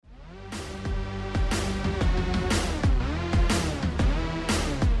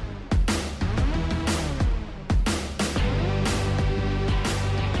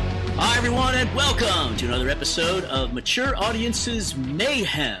everyone, and welcome to another episode of Mature Audiences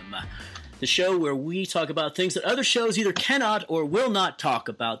Mayhem, the show where we talk about things that other shows either cannot or will not talk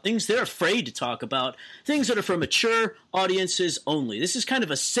about, things they're afraid to talk about, things that are for mature audiences only. This is kind of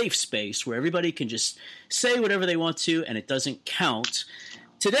a safe space where everybody can just say whatever they want to, and it doesn't count.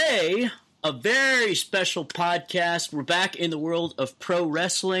 Today, a very special podcast. We're back in the world of pro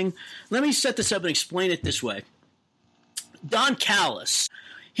wrestling. Let me set this up and explain it this way. Don Callis.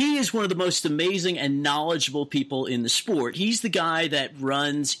 He is one of the most amazing and knowledgeable people in the sport. He's the guy that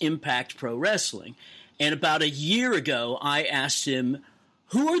runs Impact Pro Wrestling. And about a year ago, I asked him,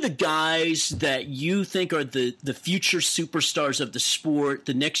 who are the guys that you think are the future superstars of the sport,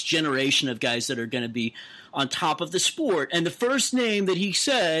 the next generation of guys that are going to be on top of the sport? And the first name that he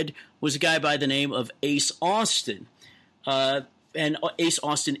said was a guy by the name of Ace Austin. And Ace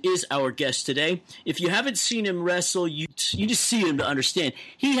Austin is our guest today. If you haven't seen him wrestle, you just see him to understand.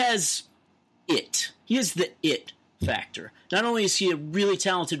 He has it. He has the it factor. Not only is he a really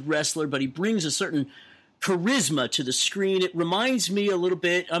talented wrestler, but he brings a certain charisma to the screen. It reminds me a little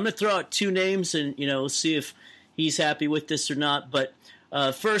bit. I'm going to throw out two names and, see if he's happy with this or not. But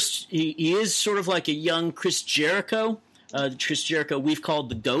first, he is sort of like a young Chris Jericho. Chris Jericho we've called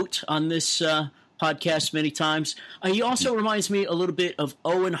the GOAT on this podcast many times. He also reminds me a little bit of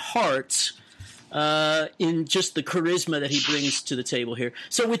Owen Hart in just the charisma that he brings to the table here.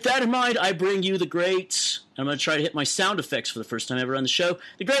 So with that in mind, I bring you the great, I'm going to try to hit my sound effects for the first time ever on the show,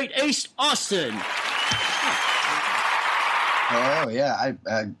 the great Ace Austin. Oh, yeah.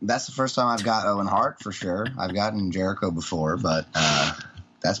 That's the first time I've got Owen Hart for sure. I've gotten Jericho before, but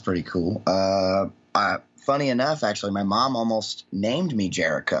that's pretty cool. Funny enough, actually, my mom almost named me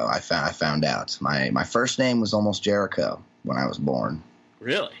Jericho. I found out my first name was almost Jericho when I was born.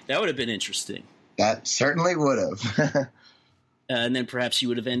 Really? That would have been interesting. That certainly would have. And then perhaps you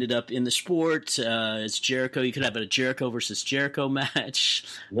would have ended up in the sport as Jericho. You could have a Jericho versus Jericho match.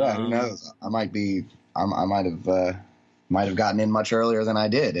 Yeah, who knows? I might have gotten in much earlier than I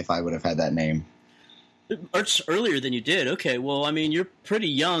did if I would have had that name. It's earlier than you did. Okay, well, I mean, you're pretty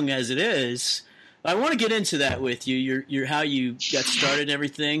young as it is. I want to get into that with you, your how you got started and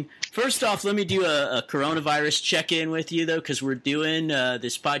everything. First off, let me do a coronavirus check-in with you, though, because we're doing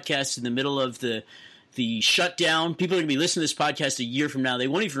this podcast in the middle of the shutdown. People are going to be listening to this podcast a year from now. They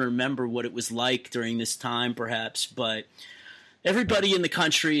won't even remember what it was like during this time, perhaps, but everybody in the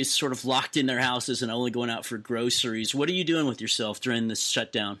country is sort of locked in their houses and only going out for groceries. What are you doing with yourself during this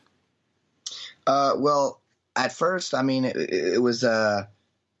shutdown? Well, at first, I mean, it was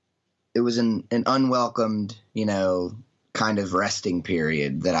an unwelcomed, kind of resting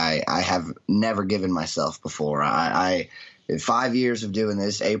period that I have never given myself before. I 5 years of doing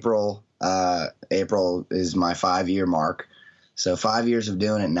this. April is my 5-year mark. So 5 years of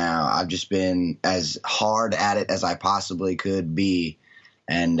doing it now. I've just been as hard at it as I possibly could be.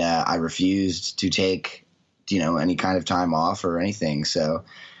 And I refused to take, any kind of time off or anything. So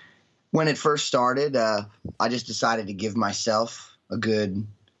when it first started, I just decided to give myself a good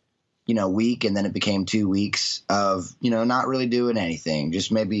week, and then it became 2 weeks of, not really doing anything, just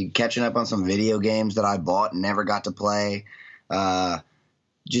maybe catching up on some video games that I bought and never got to play,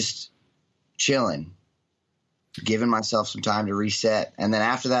 just chilling, giving myself some time to reset. And then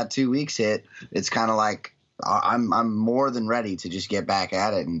after that 2 weeks hit, it's kind of like I'm more than ready to just get back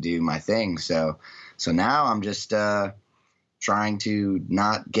at it and do my thing. So now I'm just trying to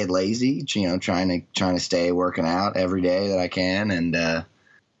not get lazy, trying to stay working out every day that I can, and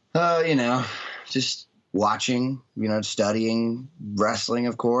just watching, studying wrestling,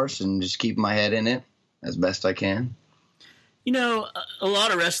 of course, and just keeping my head in it as best I can. A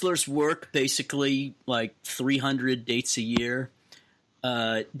lot of wrestlers work basically like 300 dates a year.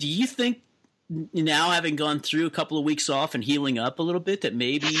 Do you think now, having gone through a couple of weeks off and healing up a little bit, that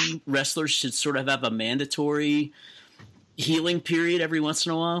maybe wrestlers should sort of have a mandatory healing period every once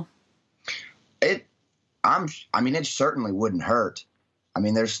in a while? It certainly wouldn't hurt. I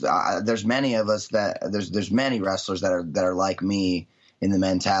mean, there's many of us there's many wrestlers that are like me in the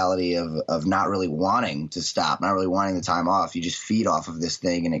mentality of not really wanting to stop, not really wanting the time off. You just feed off of this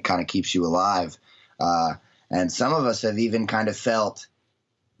thing, and it kind of keeps you alive. And some of us have even kind of felt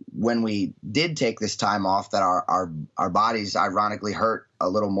when we did take this time off that our bodies ironically hurt a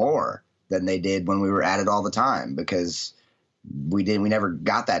little more than they did when we were at it all the time, because we never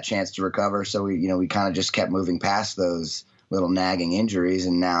got that chance to recover. So we kind of just kept moving past those little nagging injuries,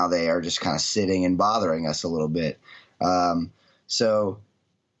 and now they are just kind of sitting and bothering us a little bit. So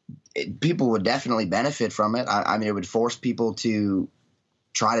people would definitely benefit from it. I mean, it would force people to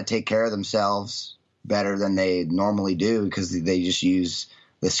try to take care of themselves better than they normally do, because they just use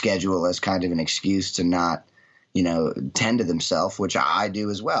the schedule as kind of an excuse to not, tend to themselves, which I do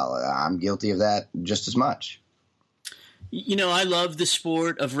as well. I'm guilty of that just as much. I love the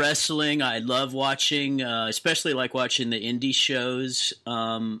sport of wrestling. I love watching, especially like watching the indie shows.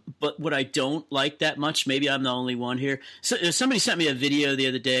 But what I don't like that much, maybe I'm the only one here. So, somebody sent me a video the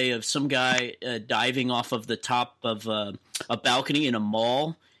other day of some guy diving off of the top of a balcony in a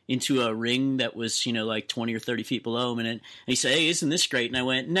mall into a ring that was, like 20 or 30 feet below him. And he said, "Hey, isn't this great?" And I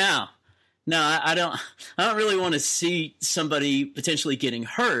went, No, I don't really want to see somebody potentially getting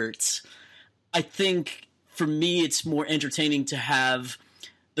hurt. I think for me, it's more entertaining to have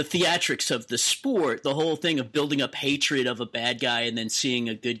the theatrics of the sport, the whole thing of building up hatred of a bad guy and then seeing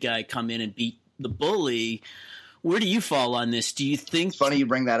a good guy come in and beat the bully. Where do you fall on this? Do you think it's funny you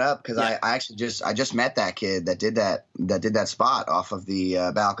bring that up? Because I actually just met that kid that did that spot off of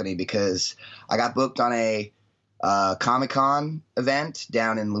the balcony, because I got booked on a Comic-Con event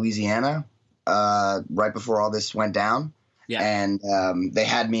down in Louisiana right before all this went down. Yeah. And they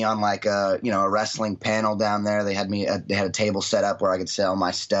had me on like a wrestling panel down there. They had a table set up where I could sell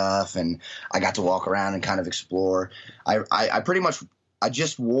my stuff, and I got to walk around and kind of explore. I pretty much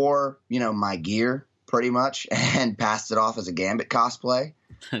just wore my gear pretty much and passed it off as a Gambit cosplay.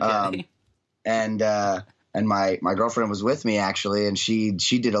 Okay. And my girlfriend was with me actually, and she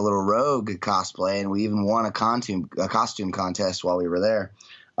did a little Rogue cosplay, and we even won a costume contest while we were there.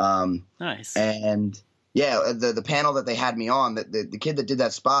 Nice. And yeah, the panel that they had me on, the kid that did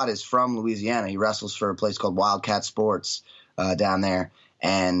that spot is from Louisiana. He wrestles for a place called Wildcat Sports down there.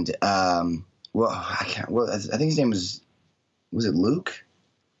 And I think his name was it Luke?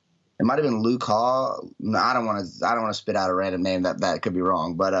 It might have been Luke Hall. No, I don't want to spit out a random name that could be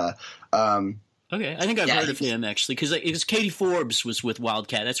wrong. But okay, I think I've heard of him actually, because Katie Forbes was with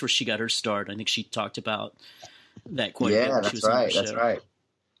Wildcat. That's where she got her start. I think she talked about that quite a bit. Yeah, that's right. That's right.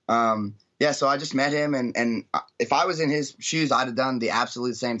 Yeah, so I just met him, and if I was in his shoes, I'd have done the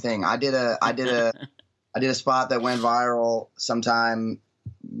absolute same thing. I did a spot that went viral sometime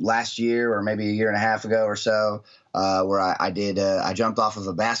last year, or maybe a year and a half ago or so, where I jumped off of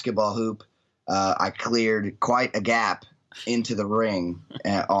a basketball hoop. I cleared quite a gap into the ring,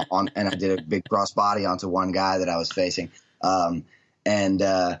 and I did a big crossbody onto one guy that I was facing, and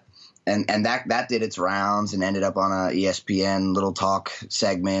that did its rounds and ended up on a ESPN little talk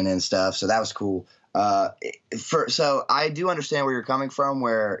segment and stuff. So that was cool. So I do understand where you're coming from,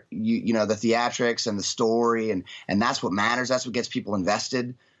 where you know the theatrics and the story and that's what matters. That's what gets people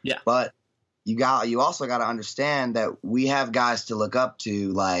invested. Yeah. But you also got to understand that we have guys to look up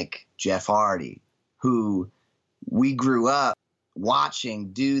to like Jeff Hardy, who we grew up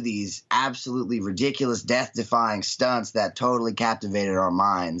watching do these absolutely ridiculous, death-defying stunts that totally captivated our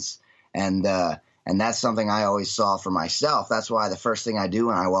minds. And that's something I always saw for myself. That's why the first thing I do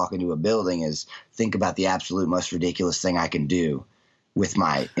when I walk into a building is think about the absolute most ridiculous thing I can do with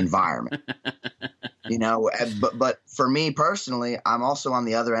my environment. But for me personally, I'm also on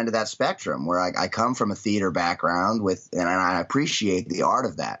the other end of that spectrum, where I come from a theater background and I appreciate the art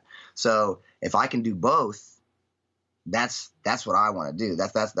of that. So if I can do both, that's what I want to do.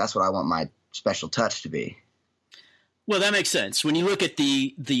 That's what I want my special touch to be. Well, that makes sense. When you look at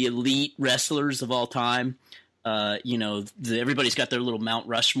the elite wrestlers of all time, everybody's got their little Mount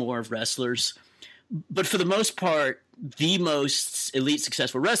Rushmore of wrestlers. But for the most part, the most elite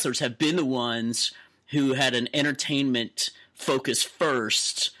successful wrestlers have been the ones who had an entertainment focus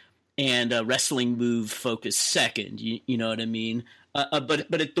first and a wrestling move focus second. You know what I mean? But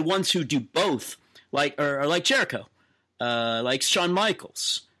the ones who do both, are like Jericho, like Shawn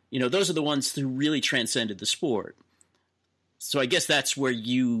Michaels. Those are the ones who really transcended the sport. So I guess that's where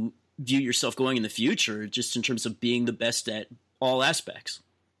you view yourself going in the future, just in terms of being the best at all aspects.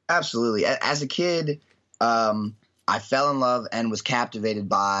 Absolutely. As a kid, I fell in love and was captivated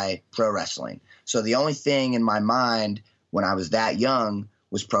by pro wrestling. So the only thing in my mind when I was that young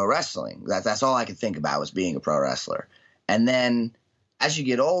was pro wrestling. That's all I could think about, was being a pro wrestler. And then as you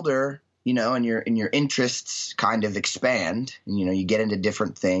get older, and your interests kind of expand, and, you get into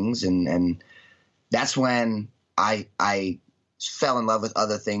different things. And that's when I fell in love with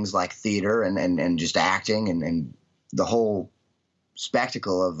other things like theater and just acting and the whole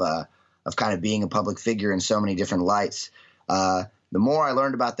spectacle of kind of being a public figure in so many different lights. The more I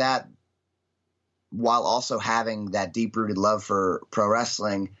learned about that, while also having that deep-rooted love for pro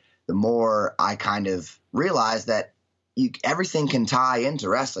wrestling, the more I kind of realized that everything can tie into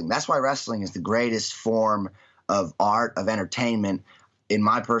wrestling. That's why wrestling is the greatest form of art, of entertainment, in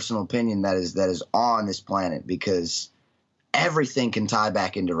my personal opinion, that is on this planet, because everything can tie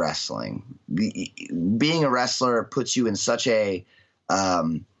back into wrestling. Being a wrestler puts you in such a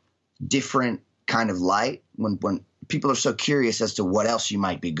different kind of light when people are so curious as to what else you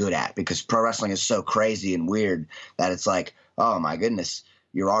might be good at, because pro wrestling is so crazy and weird that it's like, oh my goodness,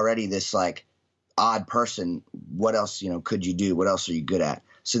 you're already this like odd person. What else, could you do? What else are you good at?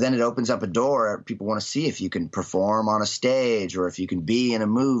 So then it opens up a door. People want to see if you can perform on a stage or if you can be in a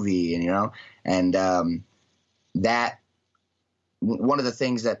movie, and that one of the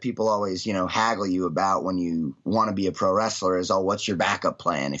things that people always, haggle you about when you want to be a pro wrestler is, oh, what's your backup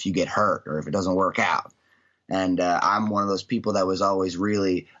plan if you get hurt or if it doesn't work out? And I'm one of those people that was always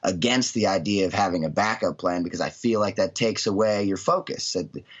really against the idea of having a backup plan, because I feel like that takes away your focus.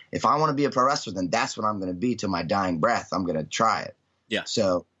 If I want to be a pro wrestler, then that's what I'm going to be till my dying breath. I'm going to try it. Yeah.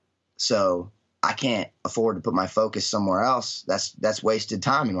 So I can't afford to put my focus somewhere else. That's wasted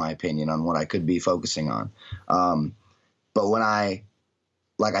time, in my opinion, on what I could be focusing on. But when I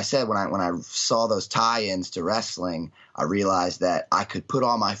saw those tie-ins to wrestling, I realized that I could put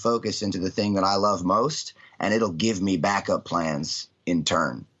all my focus into the thing that I love most, and it'll give me backup plans in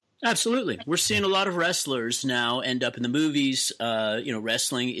turn. Absolutely. We're seeing a lot of wrestlers now end up in the movies.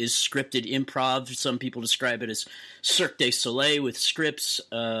 Wrestling is scripted improv. Some people describe it as Cirque du Soleil with scripts.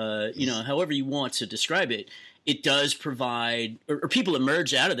 However you want to describe it, it does provide, or people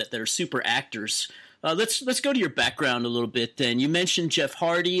emerge out of that are super actors. Let's go to your background a little bit then. You mentioned Jeff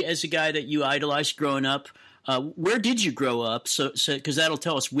Hardy as a guy that you idolized growing up. Where did you grow up? So because that'll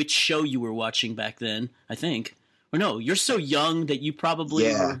tell us which show you were watching back then, I think. Or no, you're so young that you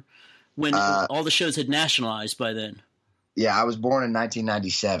probably were when all the shows had nationalized by then. Yeah, I was born in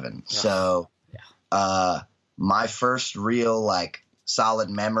 1997. So my first real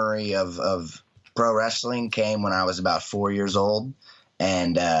solid memory of pro wrestling came when I was about 4 years old.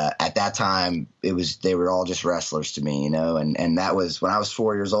 And at that time, they were all just wrestlers to me, and that was when I was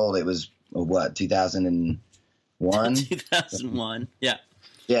 4 years old. It was 2001? 2001, yeah.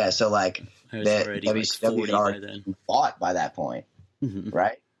 Yeah, so WCW had already fought by that point,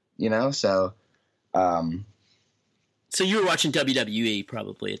 right? So you were watching WWE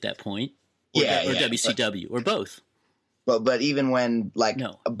probably at that point, or WCW, or both. But even when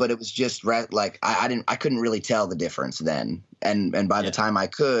no. But it was just I couldn't really tell the difference then, and by the time I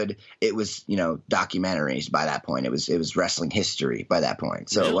could, it was documentaries by that point. It was wrestling history by that point,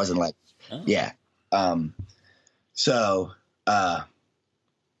 so really? It wasn't So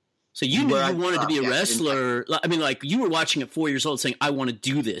you knew you wanted to be a wrestler. I mean, you were watching at 4 years old, saying, "I want to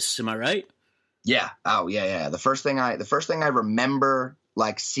do this." Am I right? Yeah. Oh, yeah. The first thing I remember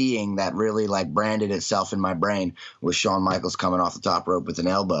seeing that really branded itself in my brain was Shawn Michaels coming off the top rope with an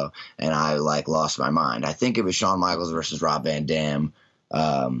elbow, and I lost my mind. I think it was Shawn Michaels versus Rob Van Dam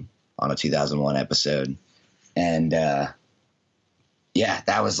on a 2001 episode, and that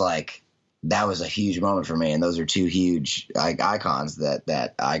was a huge moment for me. And those are two huge icons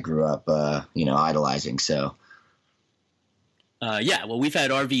that I grew up idolizing. So. Well, we've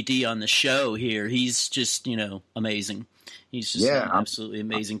had RVD on the show here. He's just, amazing. He's just an absolutely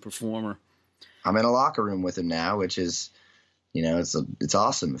amazing performer. I'm in a locker room with him now, which is, it's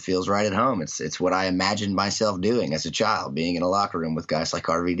awesome. It feels right at home. It's what I imagined myself doing as a child, being in a locker room with guys like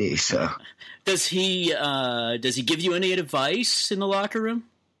RVD. So, does he give you any advice in the locker room?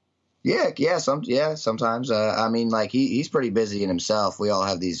 Yeah, sometimes. I mean, he's pretty busy in himself. We all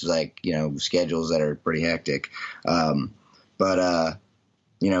have these schedules that are pretty hectic. But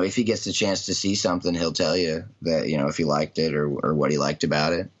if he gets the chance to see something, he'll tell you that, if he liked it or what he liked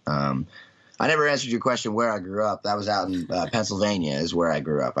about it. I never answered your question where I grew up. That was out in Pennsylvania is where I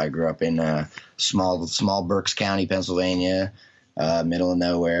grew up. I grew up in small Berks County, Pennsylvania, middle of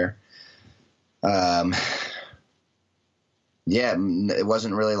nowhere. It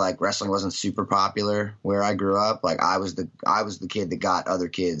wasn't really wrestling wasn't super popular where I grew up. I was the kid that got other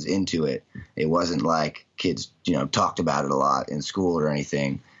kids into it. It wasn't kids, talked about it a lot in school or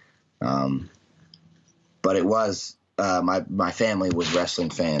anything. But it was, my family was wrestling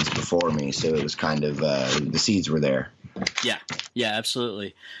fans before me. So it was kind of, the seeds were there. Yeah,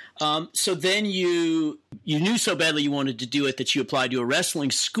 absolutely. So then you knew so badly you wanted to do it that you applied to a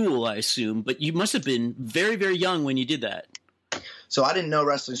wrestling school, I assume, but you must have been very, very young when you did that. So I didn't know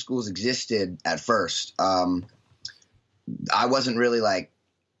wrestling schools existed at first. I wasn't really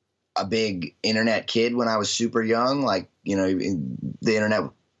a big internet kid when I was super young. The internet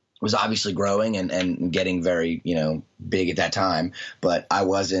was obviously growing and getting very, big at that time, but I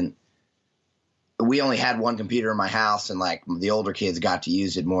wasn't. We only had one computer in my house, and the older kids got to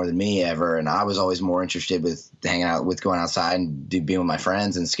use it more than me ever. And I was always more interested with hanging out, with going outside and being with my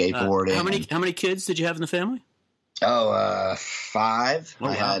friends and skateboarding. How many kids did you have in the family? 5. Oh, wow.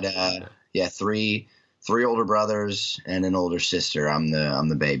 I had 3 3 older brothers and an older sister. I'm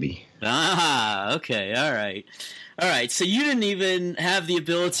the baby. Ah, okay, all right. So you didn't even have the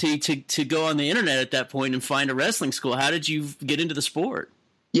ability to go on the internet at that point and find a wrestling school. How did you get into the sport?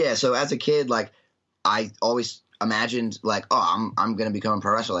 Yeah, so as a kid, like I always imagined, like, oh, I'm going to become a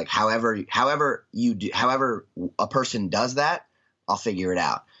pro wrestler. Like, however a person does that, I'll figure it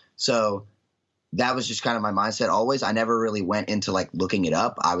out. So that was just kind of my mindset always. I never really went into like looking it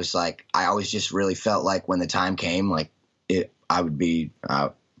up. I was like, I always just really felt like when the time came, like I would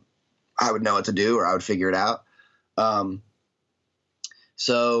know what to do, or I would figure it out.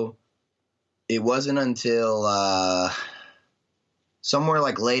 So it wasn't until somewhere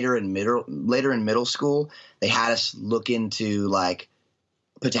like later in middle school, they had us look into like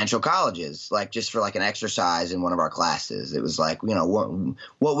potential colleges, like just for like an exercise in one of our classes. It was like, you know,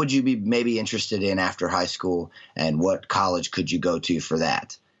 what would you be maybe interested in after high school, and what college could you go to for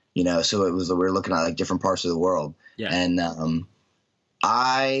that? You know, so we were looking at like different parts of the world. Yeah. And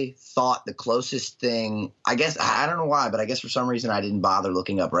I thought the closest thing, I guess, I don't know why, but I guess for some reason I didn't bother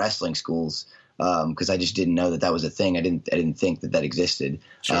looking up wrestling schools, because I just didn't know that was a thing. I didn't think that existed.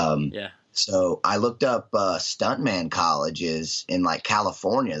 Sure. Yeah. So I looked up stuntman colleges in like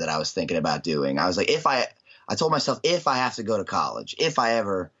California that I was thinking about doing. I was like, I told myself, if I have to go to college, if I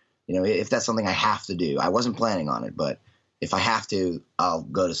ever, you know, if that's something I have to do, I wasn't planning on it, but if I have to, I'll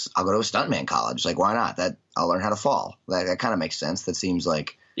go to a stuntman college. Like, why not? I'll learn how to fall. That kind of makes sense. That seems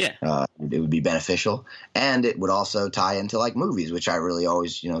like it would be beneficial, and it would also tie into like movies, which I really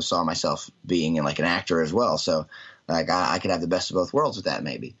always, you know, saw myself being in like an actor as well. So like I could have the best of both worlds with that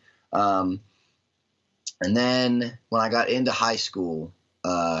maybe. And then when I got into high school,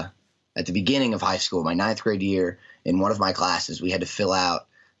 at the beginning of high school, my 9th grade year, in one of my classes, we had to fill out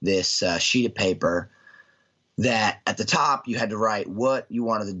this sheet of paper that at the top you had to write what you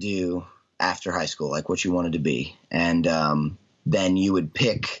wanted to do after high school, like what you wanted to be. And then you would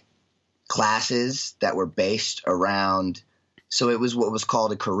pick classes that were based around – so it was what was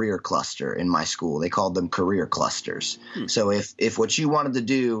called a career cluster in my school. They called them career clusters. So if what you wanted to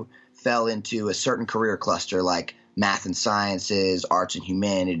do fell into a certain career cluster, like math and sciences, arts and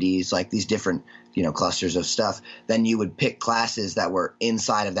humanities, like these different, you know, clusters of stuff, then you would pick classes that were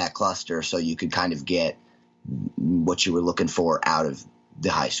inside of that cluster so you could kind of get what you were looking for out of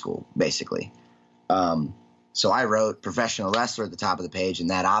the high school, basically. So I wrote professional wrestler at the top of the page, and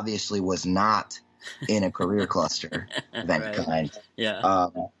that obviously was not in a career cluster of any kind. Yeah.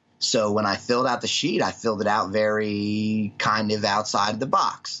 So when I filled out the sheet, I filled it out very kind of outside the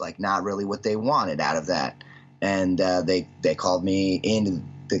box, like not really what they wanted out of that. And they called me into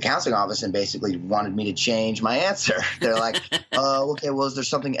the counseling office and basically wanted me to change my answer. They're like, okay, well, is there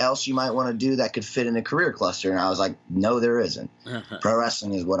something else you might want to do that could fit in a career cluster? And I was like, no, there isn't. Pro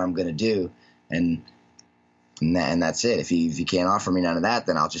wrestling is what I'm going to do. And that's it. If you can't offer me none of that,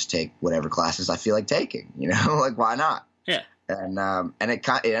 then I'll just take whatever classes I feel like taking, you know, like why not? Yeah. And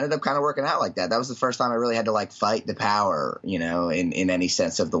it ended up kind of working out like that. That was the first time I really had to like fight the power, you know, in any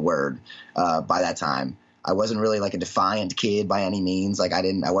sense of the word. By that time, I wasn't really like a defiant kid by any means. Like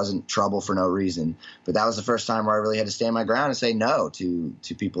I wasn't trouble for no reason. But that was the first time where I really had to stand my ground and say no to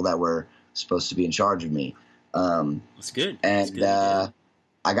people that were supposed to be in charge of me. That's good. And That's good.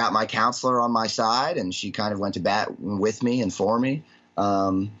 I got my counselor on my side, and she kind of went to bat with me and for me.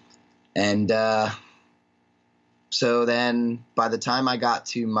 So then by the time I got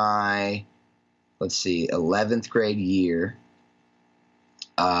to my, 11th grade year,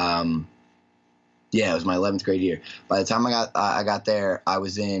 it was my 11th grade year. By the time I got there, I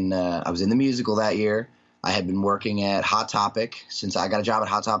was in the musical that year. I had been working at Hot Topic since I got a job at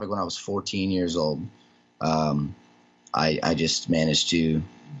Hot Topic when I was 14 years old. I just managed to,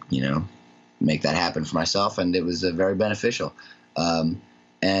 you know, make that happen for myself, and it was very beneficial.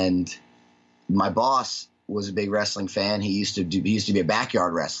 And my boss was a big wrestling fan. He used to be a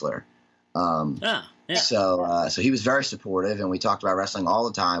backyard wrestler. So he was very supportive, and we talked about wrestling all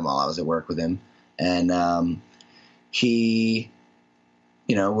the time while I was at work with him. And he,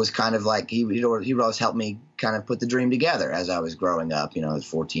 you know, was kind of like he would always help me kind of put the dream together as I was growing up. You know, I was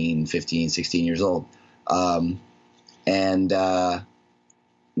 14, 15, 16 years old.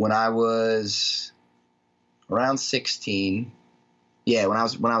 When I was around 16, when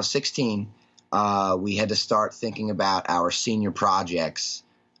I was 16, we had to start thinking about our senior projects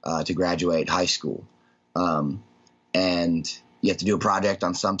to graduate high school. And you have to do a project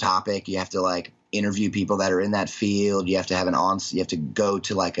on some topic. You have to like interview people that are in that field. You have to have you have to go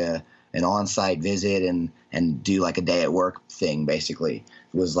to like an on-site visit and do like a day at work thing. Basically,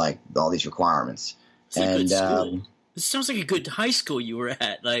 it was like all these requirements. It's a good school. This sounds like a good high school you were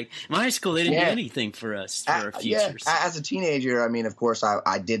at. Like my high school, they didn't do anything for us for our futures. Yeah. As a teenager, I mean, of course,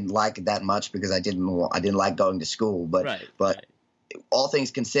 I didn't like it that much because I didn't like going to school. But all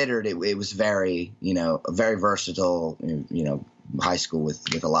things considered, it was very, a very versatile, high school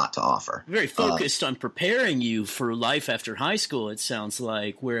with a lot to offer. Very focused on preparing you for life after high school, it sounds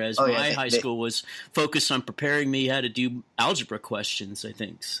like, whereas my high school was focused on preparing me how to do algebra questions, I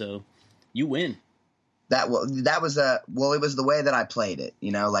think. So you win. It was the way that I played it,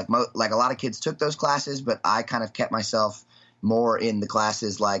 like a lot of kids took those classes, but I kind of kept myself more in the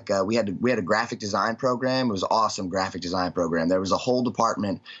classes. Like we had a graphic design program. It was an awesome graphic design program. There was a whole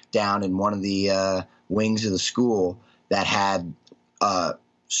department down in one of the wings of the school that had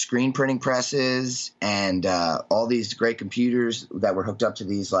screen printing presses and all these great computers that were hooked up to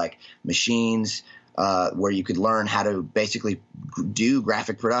these like machines where you could learn how to basically do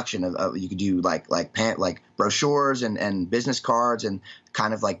graphic production. You could do like brochures and business cards and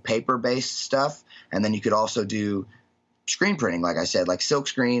kind of like paper based stuff, and then you could also do screen printing, like I said, like silk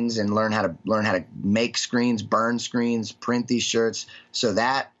screens, and learn how to make screens, burn screens, print these shirts. So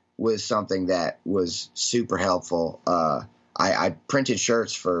that was something that was super helpful. I printed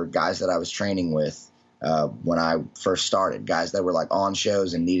shirts for guys that I was training with when I first started, guys that were like on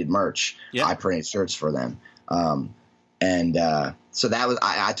shows and needed merch. Yep. I printed shirts for them. So that was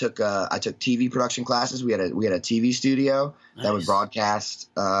I took TV production classes. We had a TV studio that would broadcast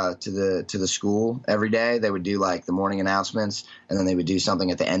to the school every day. They would do like the morning announcements, and then they would do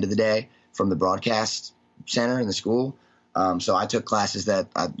something at the end of the day from the broadcast center in the school. So I took classes that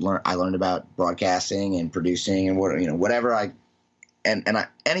I learned about broadcasting and producing and whatever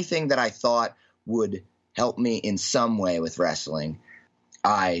anything that I thought would help me in some way with wrestling.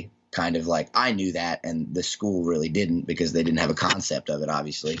 I kind of I knew that, and the school really didn't, because they didn't have a concept of it,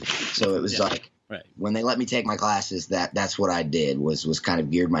 obviously. So it was when they let me take my classes, that's what I did was kind of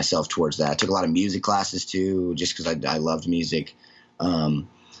geared myself towards that. I took a lot of music classes too, just because I loved music. So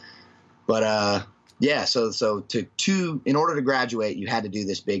in order to graduate, you had to do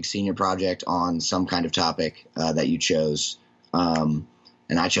this big senior project on some kind of topic that you chose. And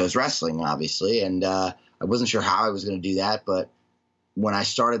I chose wrestling, obviously, and I wasn't sure how I was going to do that, but when I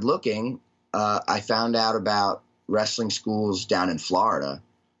started looking, I found out about wrestling schools down in Florida.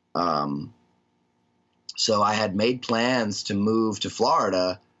 So I had made plans to move to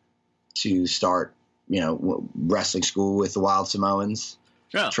Florida to start, wrestling school with the Wild Samoans.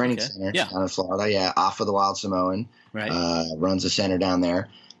 Training center down in Florida. Yeah, off of the Wild Samoan. Right. Runs a center down there,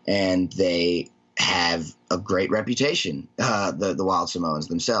 and they have a great reputation, the Wild Samoans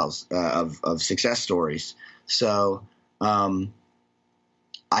themselves, of success stories. So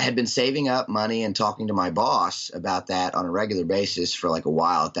I had been saving up money and talking to my boss about that on a regular basis for like a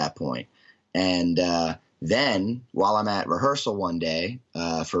while at that point. And then while I'm at rehearsal one day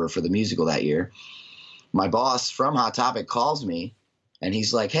for the musical that year, my boss from Hot Topic calls me, and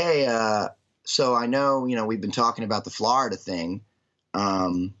he's like, hey, so I know, we've been talking about the Florida thing,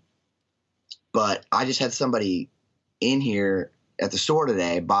 but I just had somebody in here at the store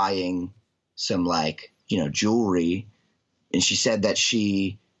today buying some jewelry, and she said that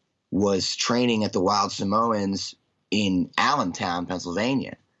she was training at the Wild Samoans in Allentown,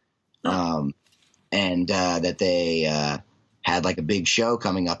 Pennsylvania, and that they had like a big show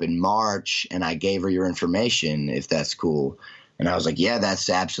coming up in March, and I gave her your information if that's cool. And I was like, yeah, that's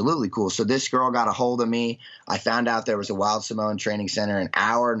absolutely cool. So this girl got a hold of me. I found out there was a Wild Samoan training center an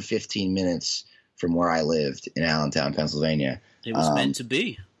hour and 15 minutes from where I lived in Allentown, Pennsylvania. It was meant to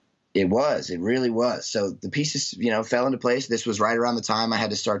be. It was. It really was. So the pieces, fell into place. This was right around the time I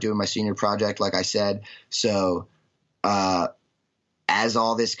had to start doing my senior project, like I said. So as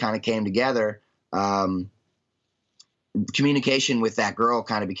all this kind of came together, communication with that girl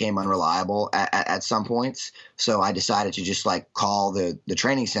kind of became unreliable at some points. So I decided to just call the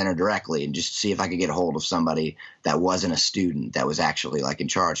training center directly and just see if I could get a hold of somebody that wasn't a student, that was actually in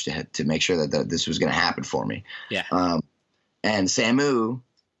charge to make sure that this was going to happen for me. Yeah. And Samu,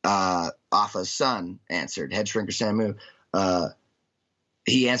 Afa's son, answered. Head shrinker Samu.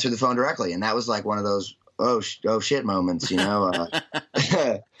 He answered the phone directly, and that was one of those oh shit moments,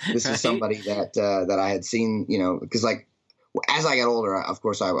 This is somebody that I had seen, because as I got older, of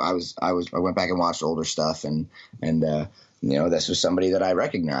course I went back and watched older stuff, and this was somebody that I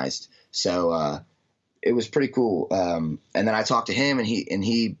recognized. So it was pretty cool. And then I talked to him, and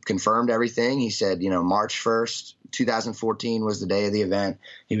he confirmed everything. He said, March 1st, 2014 was the day of the event.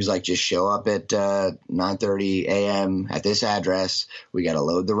 He was like, just show up at 9:30 a.m. at this address. We got to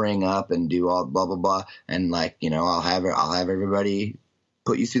load the ring up and do all blah blah blah, and I'll have everybody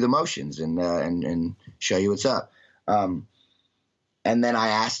put you through the motions and show you what's up. And then I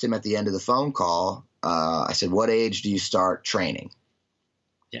asked him at the end of the phone call, I said, what age do you start training?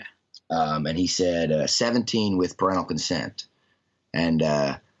 Yeah. And he said 17 with parental consent. And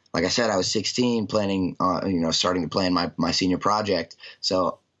like I said, I was 16 planning, starting to plan my senior project.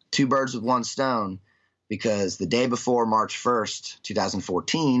 So 2 birds with 1 stone, because the day before March 1st,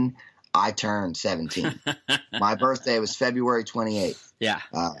 2014, I turned 17. My birthday was February 28th. Yeah.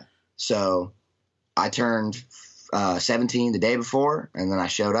 So I turned 17 the day before, and then I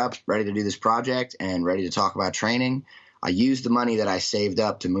showed up ready to do this project and ready to talk about training. I used the money that I saved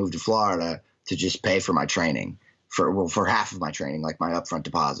up to move to Florida to just pay for my training, for half of my training, like my upfront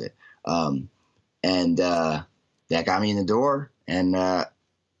deposit. And that got me in the door, and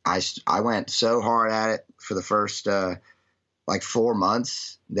I went so hard at it for the first 4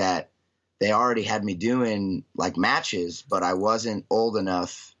 months that they already had me doing like matches, but I wasn't old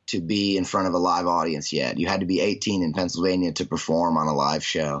enough to be in front of a live audience yet. You had to be 18 in Pennsylvania to perform on a live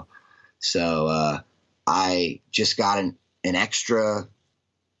show. So I just got an extra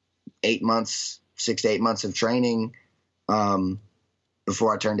 6 to 8 months of training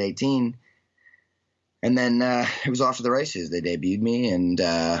before I turned 18. And then it was off to the races. They debuted me, and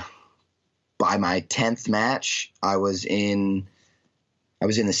by my 10th match, I was in the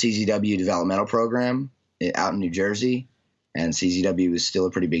CZW developmental program out in New Jersey, and CZW was still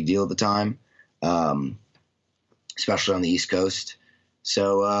a pretty big deal at the time, especially on the East Coast.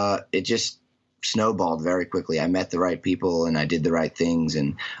 So it just snowballed very quickly. I met the right people, and I did the right things,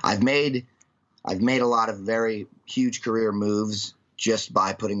 and I've made a lot of very huge career moves just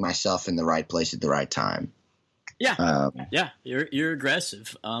by putting myself in the right place at the right time. Yeah, you're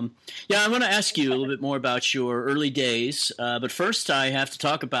aggressive. I want to ask you a little bit more about your early days, but first I have to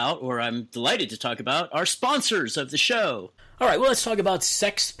talk about, or I'm delighted to talk about, our sponsors of the show. All right, well, let's talk about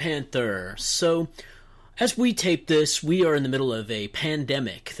Sex Panther. So, as we tape this, we are in the middle of a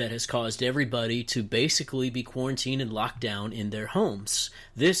pandemic that has caused everybody to basically be quarantined and locked down in their homes.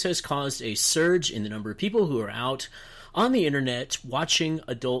 This has caused a surge in the number of people who are out on the internet watching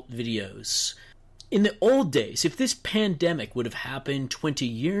adult videos. In the old days, if this pandemic would have happened 20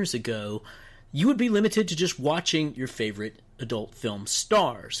 years ago, you would be limited to just watching your favorite adult film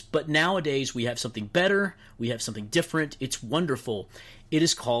stars. But nowadays, we have something better. We have something different. It's wonderful. It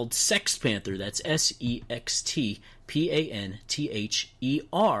is called Sex Panther. That's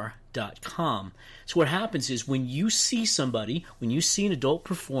SextPanther.com. So what happens is when you see somebody, when you see an adult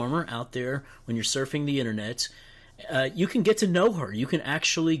performer out there, when you're surfing the internet, you can get to know her. You can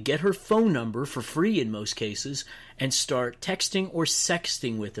actually get her phone number for free in most cases and start texting or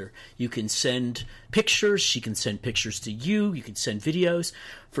sexting with her. You can send pictures. She can send pictures to you. You can send videos.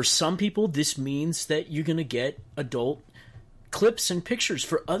 For some people, this means that you're going to get adult clips and pictures.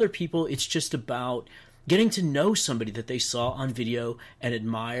 For other people, it's just about getting to know somebody that they saw on video and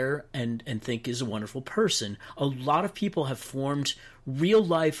admire and think is a wonderful person. A lot of people have formed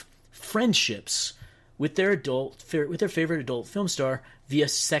real-life friendships with their favorite adult film star via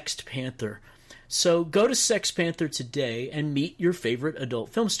Sext Panther. So go to Sex Panther today and meet your favorite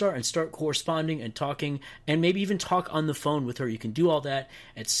adult film star and start corresponding and talking and maybe even talk on the phone with her. You can do all that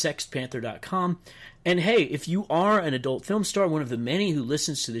at SextPanther.com. And hey, if you are an adult film star, one of the many who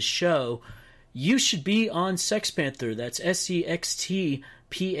listens to this show, you should be on Sex Panther. That's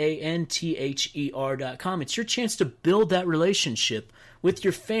SextPanther.com. It's your chance to build that relationship with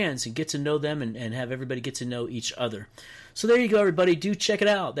your fans and get to know them and have everybody get to know each other. So there you go, everybody. Do check it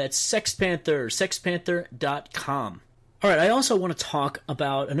out. That's Sex Panther, SextPanther.com. All right, I also want to talk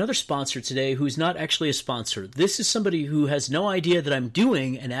about another sponsor today who's not actually a sponsor. This is somebody who has no idea that I'm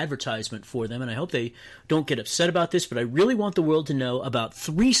doing an advertisement for them, and I hope they don't get upset about this, but I really want the world to know about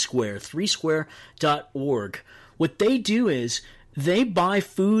threesquare.org. What they do is they buy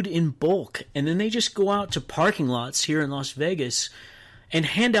food in bulk, and then they just go out to parking lots here in Las Vegas and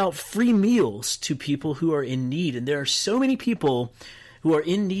hand out free meals to people who are in need. And there are so many people who are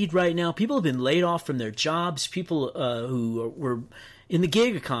in need right now. People have been laid off from their jobs, people who were in the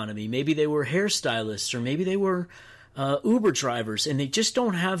gig economy. Maybe they were hairstylists, or maybe they were Uber drivers, and they just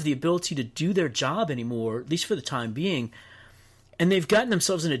don't have the ability to do their job anymore, at least for the time being. And they've gotten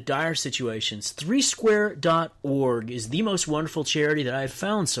themselves into dire situations. Threesquare.org is the most wonderful charity that I've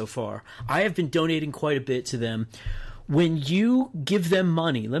found so far. I have been donating quite a bit to them. When you give them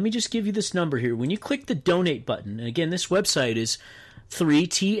money, let me just give you this number here. When you click the donate button, and again, this website is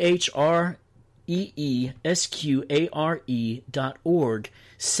threesquare.org,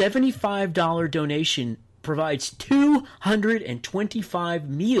 $75 donation provides 225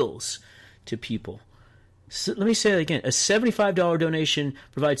 meals to people. So let me say that again. A $75 donation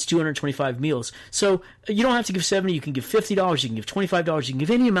provides 225 meals. So you don't have to give $70. You can give $50. You can give $25. You can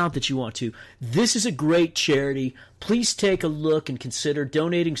give any amount that you want to. This is a great charity. Please take a look and consider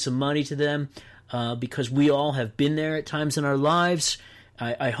donating some money to them because we all have been there at times in our lives.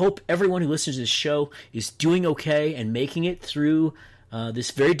 I hope everyone who listens to this show is doing okay and making it through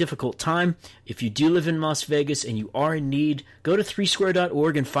this very difficult time. If you do live in Las Vegas and you are in need, go to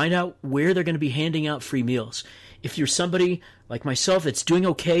threesquare.org and find out where they're going to be handing out free meals. If you're somebody like myself that's doing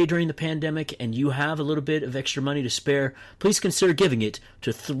okay during the pandemic and you have a little bit of extra money to spare, please consider giving it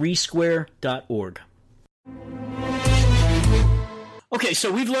to threesquare.org. Okay,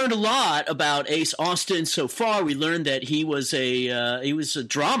 so we've learned a lot about Ace Austin so far. We learned that he was a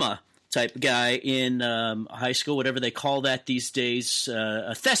drama type guy in high school, whatever they call that these days,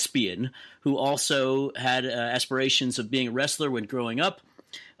 a thespian who also had aspirations of being a wrestler when growing up.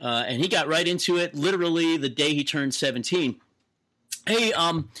 And he got right into it literally the day he turned 17. Hey,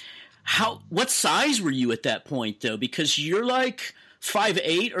 what size were you at that point, though? Because you're like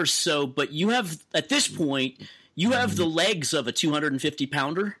 5'8" or so, but you have, at this point, you have the legs of a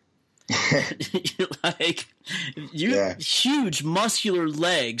 250-pounder. Huge muscular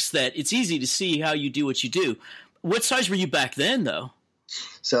legs that it's easy to see how you do what you do. What size were you back then, though?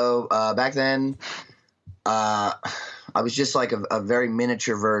 So back then, I was just like a very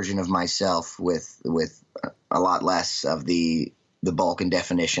miniature version of myself with a lot less of the bulk and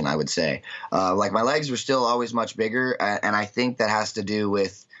definition, I would say. Like my legs were still always much bigger, and I think that has to do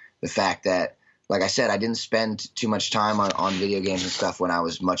with the fact that, like I said, I didn't spend too much time on video games and stuff when I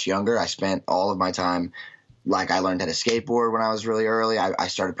was much younger. I spent all of my time, like I learned how to skateboard when I was really early. I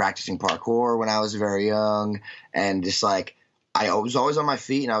started practicing parkour when I was very young, and just like I was always on my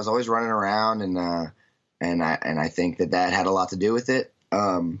feet and I was always running around, and I think that had a lot to do with it.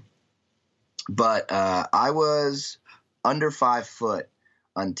 But I was under 5 foot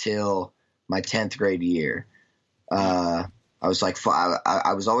until my 10th grade year. I was like,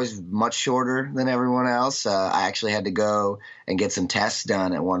 I was always much shorter than everyone else. I actually had to go and get some tests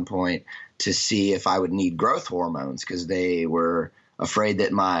done at one point to see if I would need growth hormones because they were afraid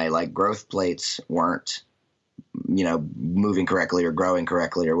that my like growth plates weren't, moving correctly or growing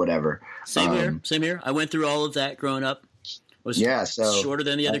correctly or whatever. Same here. I went through all of that growing up. Was shorter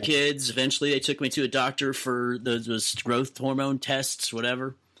than the other kids. Eventually, they took me to a doctor for those growth hormone tests,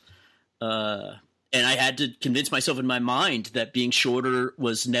 whatever. And I had to convince myself in my mind that being shorter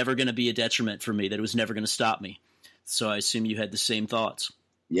was never going to be a detriment for me, that it was never going to stop me. So I assume you had the same thoughts.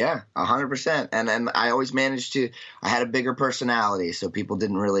 Yeah, 100%. And I always managed to – I had a bigger personality, so people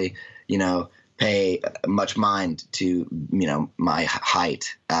didn't really, pay much mind to, my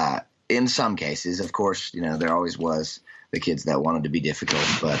height. In some cases, of course, there always was the kids that wanted to be difficult.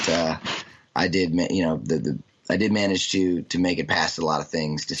 But I did, I did manage to make it past a lot of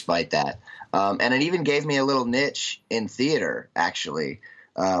things despite that. And it even gave me a little niche in theater, actually.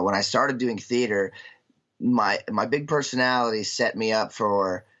 When I started doing theater, my big personality set me up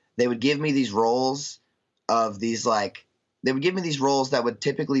for – they would give me these roles of these they would give me these roles that would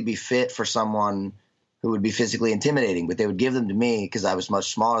typically be fit for someone who would be physically intimidating, but they would give them to me because I was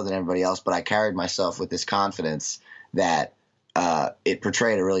much smaller than everybody else, but I carried myself with this confidence that it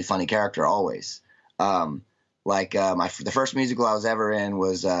portrayed a really funny character always. The first musical I was ever in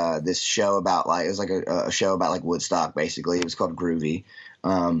was this show about it was like a show about Woodstock, basically. It was called Groovy.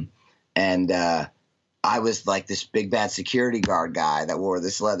 And I was like this big bad security guard guy that wore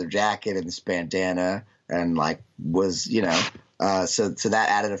this leather jacket and this bandana and was, so that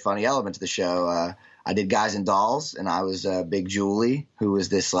added a funny element to the show. I did Guys and Dolls, and I was Big Julie, who was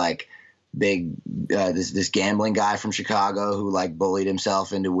this big this gambling guy from Chicago who bullied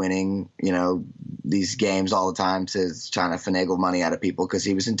himself into winning these games all the time, trying to finagle money out of people because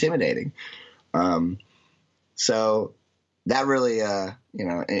he was intimidating. So that really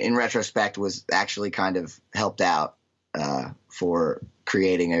in retrospect was actually kind of helped out for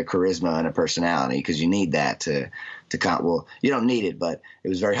creating a charisma and a personality, because you need that to well, you don't need it, but it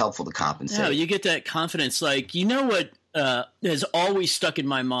was very helpful to compensate. No, you get that confidence. What has always stuck in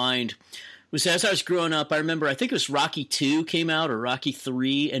my mind was, as I was growing up, I remember, I think it was Rocky 2 came out, or Rocky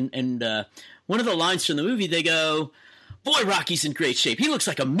 3, and one of the lines from the movie, they go, "Boy, Rocky's in great shape. He looks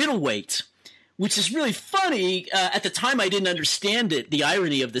like a middleweight," which is really funny. At the time, I didn't understand the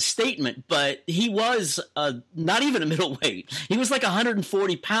irony of the statement, but he was not even a middleweight. He was like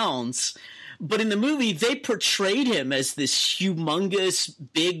 140 pounds. But in the movie, they portrayed him as this humongous,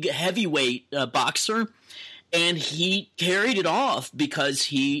 big, heavyweight boxer, and he carried it off because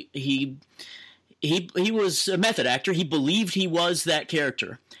he was a method actor. He believed he was that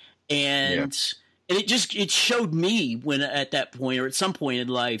character, and And it showed me when at that point or at some point in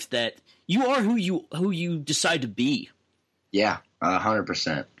life that you are who you decide to be. Yeah,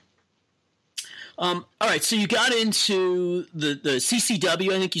 100%. All right, so you got into the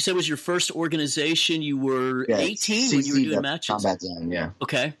CCW. I think you said was your first organization. You were 18 when you were doing matches. Combat Zone, yeah.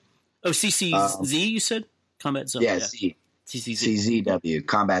 Okay. Oh, CCZ, you said Combat Zone. Yeah, CCZ. CZW,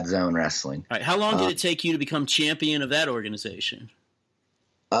 Combat Zone Wrestling. All right. How long did it take you to become champion of that organization?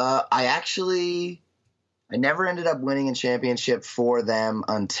 I never ended up winning a championship for them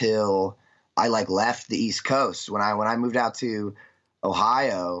until I left the East Coast. When I moved out to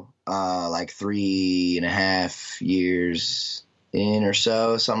Ohio, 3.5 years in or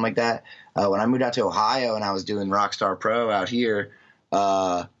so, something like that. When I moved out to Ohio and I was doing Rockstar Pro out here,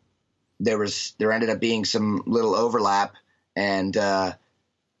 there ended up being some little overlap, and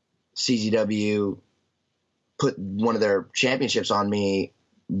CZW put one of their championships on me,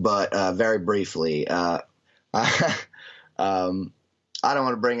 but very briefly. I don't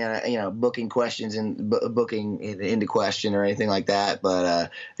want to bring in, booking questions and booking into question or anything like that, but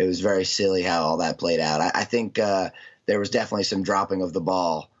it was very silly how all that played out. I think there was definitely some dropping of the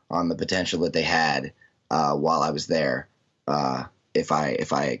ball on the potential that they had while I was there. If I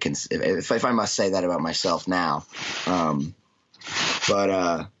must say that about myself now,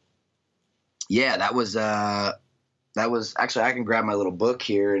 yeah, that was actually, I can grab my little book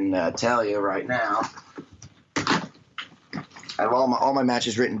here and tell you right now. I have all my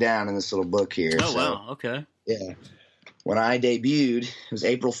matches written down in this little book here. Oh, wow. Okay. Yeah. When I debuted, it was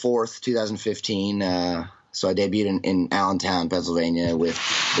April 4th, 2015. So I debuted in Allentown, Pennsylvania with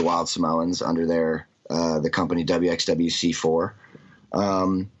the Wild Samoans under the company WXWC4.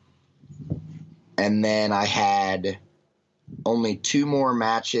 And then I had only 2 more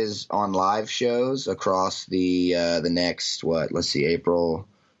matches on live shows across the next, April.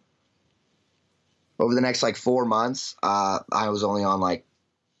 Over the next 4 months, I was only on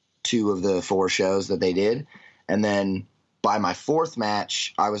 2 of the 4 shows that they did. And then by my 4th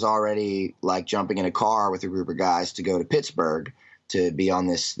match, I was already jumping in a car with a group of guys to go to Pittsburgh to be on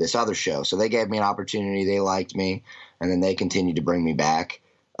this other show. So they gave me an opportunity. They liked me, and then they continued to bring me back.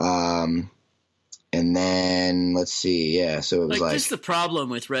 And then let's see. Yeah. So it was this is the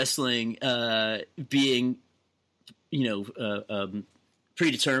problem with wrestling being,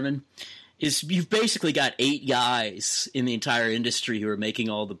 predetermined. Is you've basically got 8 guys in the entire industry who are making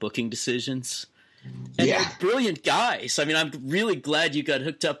all the booking decisions. And they're brilliant guys. I mean, I'm really glad you got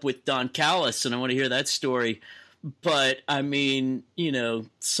hooked up with Don Callis, and I want to hear that story. But, I mean,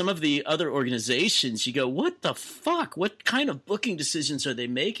 some of the other organizations, you go, what the fuck? What kind of booking decisions are they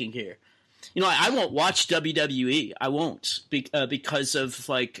making here? I won't watch WWE. I won't because of,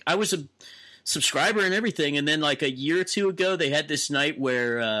 I was a subscriber and everything, and then, a year or 2 ago, they had this night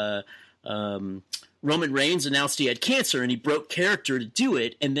where Roman Reigns announced he had cancer and he broke character to do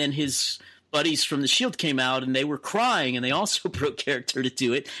it, and then his buddies from the Shield came out and they were crying and they also broke character to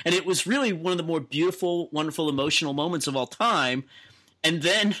do it, and it was really one of the more beautiful, wonderful, emotional moments of all time. And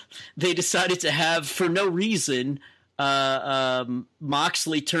then they decided to have, for no reason,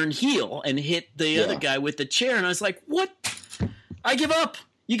 Moxley turn heel and hit the other guy with the chair, and I was like, what? I give up.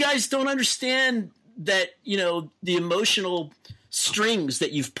 You guys don't understand that, the emotional strings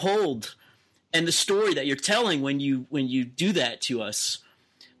that you've pulled and the story that you're telling when you do that to us,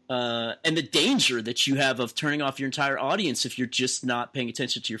 and the danger that you have of turning off your entire audience if you're just not paying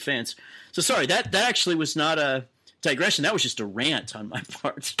attention to your fans. So sorry, that actually was not a digression. That was just a rant on my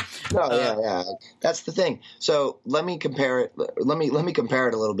part. No, yeah. That's the thing. So let me compare it. Let me compare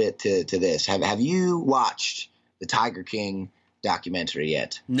it a little bit to this. Have you watched the Tiger King documentary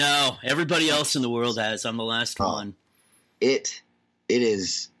yet? No, everybody else in the world has. I'm the last one. It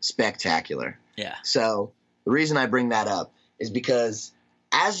is spectacular. Yeah. So the reason I bring that up is because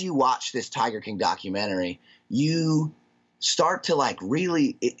as you watch this Tiger King documentary, you start to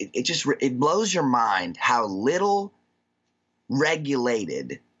really it blows your mind how little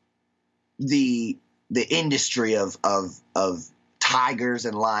regulated the industry of tigers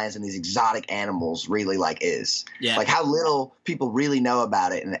and lions and these exotic animals really is. Yeah. How little people really know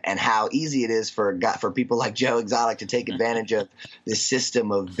about it, and how easy it is for people like Joe Exotic to take advantage of this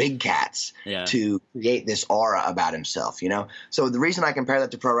system of big cats to create this aura about himself, So the reason I compare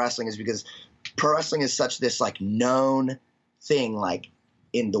that to pro wrestling is because pro wrestling is such this known thing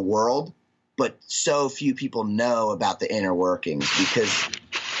in the world, but so few people know about the inner workings, because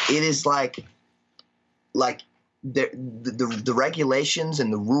it is the regulations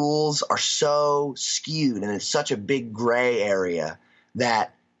and the rules are so skewed, and it's such a big gray area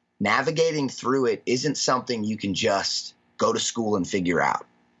that navigating through it isn't something you can just go to school and figure out.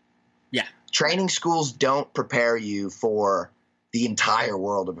 Yeah. Training schools don't prepare you for the entire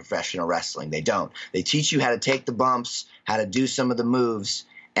world of professional wrestling. They don't. They teach you how to take the bumps, how to do some of the moves,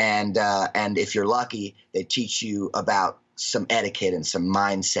 and if you're lucky, they teach you about some etiquette and some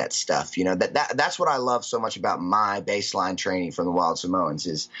mindset stuff. You know, that's what I love so much about my baseline training from the Wild Samoans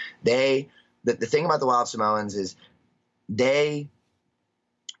is the thing about the Wild Samoans is they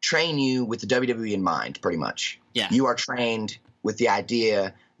train you with the WWE in mind, pretty much. Yeah. You are trained with the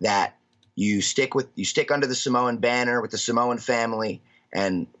idea that you stick under the Samoan banner with the Samoan family,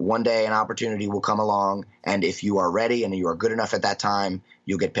 and one day an opportunity will come along, and if you are ready and you are good enough at that time,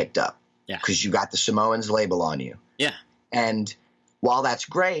 you'll get picked up. Yeah. Because you got the Samoans label on you. Yeah. And while that's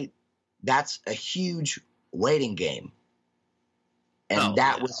great, that's a huge waiting game. And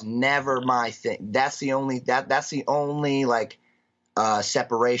that was never my thing. That's the only like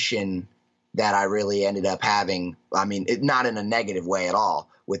separation that I really ended up having. I mean, not in a negative way at all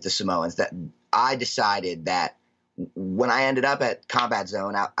with the Samoans. That I decided that when I ended up at Combat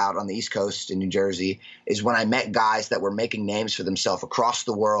Zone out on the East Coast in New Jersey is when I met guys that were making names for themselves across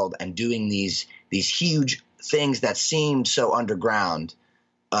the world and doing these huge things that seemed so underground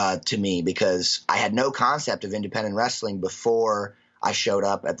to me, because I had no concept of independent wrestling before I showed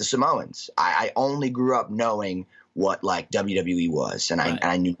up at the Samoans. I only grew up knowing what like WWE was, and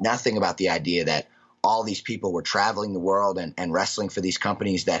I knew nothing about the idea that all these people were traveling the world and wrestling for these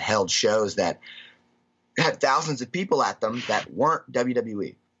companies that held shows that had thousands of people at them that weren't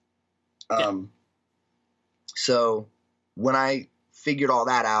WWE. So when I figured all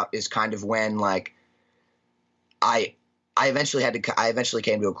that out is kind of when like I eventually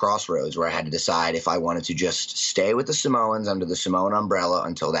came to a crossroads where I had to decide if I wanted to just stay with the Samoans under the Samoan umbrella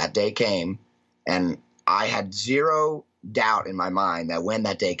until that day came. And I had zero doubt in my mind that when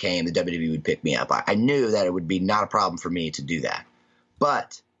that day came, the WWE would pick me up. I knew that it would be not a problem for me to do that.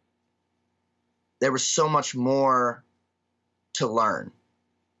 But there was so much more to learn.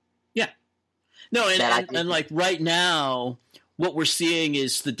 Yeah. No, and like right now, what we're seeing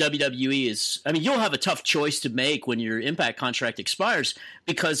is the WWE is, I mean, you'll have a tough choice to make when your Impact contract expires,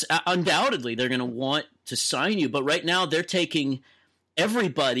 because undoubtedly they're going to want to sign you. But right now they're taking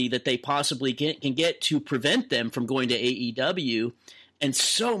everybody that they possibly can get to prevent them from going to AEW. And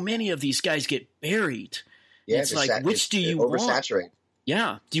so many of these guys get buried. Yeah, it's like, which do you want? Oversaturate.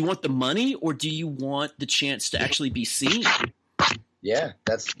 Yeah. Do you want the money, or do you want the chance to actually be seen? Yeah,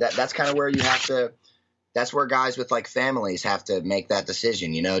 that's kind of where you have to. That's where guys with like families have to make that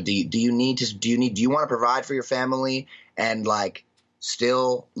decision. You know, do you want to provide for your family and like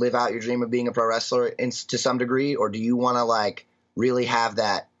still live out your dream of being a pro wrestler to some degree, or do you want to like really have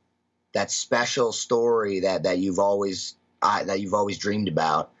that special story that you've always dreamed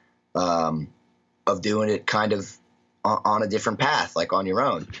about, of doing it kind of on a different path, like on your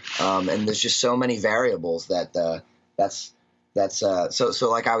own. And there's just so many variables so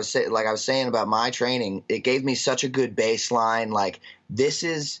like I was saying about my training, it gave me such a good baseline. Like this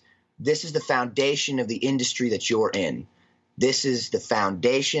is the foundation of the industry that you're in. This is the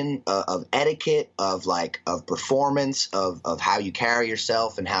foundation of etiquette, of performance, of how you carry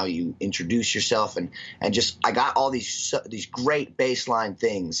yourself and how you introduce yourself, and just I got all these great baseline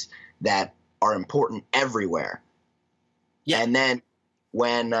things that are important everywhere. Yeah. And then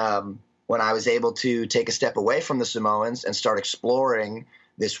when I was able to take a step away from the Samoans and start exploring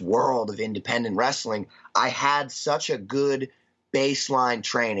this world of independent wrestling, I had such a good baseline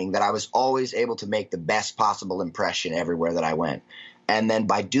training that I was always able to make the best possible impression everywhere that I went. And then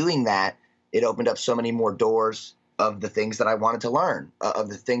by doing that, it opened up so many more doors of the things that I wanted to learn, of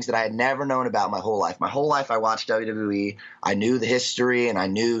the things that I had never known about my whole life. My whole life I watched WWE. I knew the history and I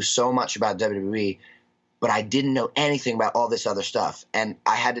knew so much about WWE, but I didn't know anything about all this other stuff. And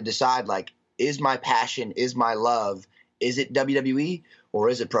I had to decide, like, is my passion, is my love, is it WWE or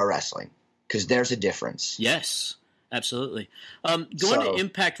is it pro wrestling? Because there's a difference. Yes, absolutely. Going to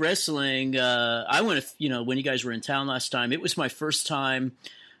Impact Wrestling, I went, when you guys were in town last time, it was my first time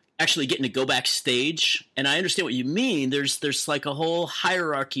actually getting to go backstage. And I understand what you mean. There's like a whole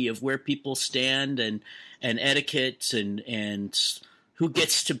hierarchy of where people stand and etiquette and who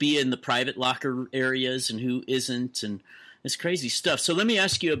gets to be in the private locker areas and who isn't, and it's crazy stuff. So let me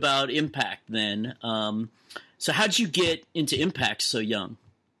ask you about Impact then. So how'd you get into Impact so young?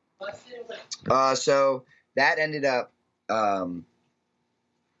 So that ended up. Let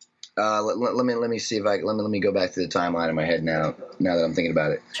me see if let me go back to the timeline in my head now that I'm thinking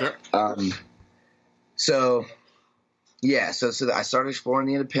about it. Sure. So I started exploring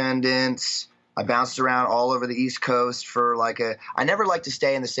the independents. I bounced around all over the East Coast for I never liked to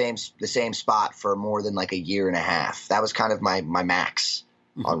stay in the same spot for more than like a year and a half. That was kind of my max.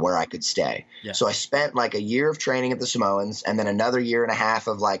 on where I could stay. Yeah. So I spent like a year of training at the Samoans and then another year and a half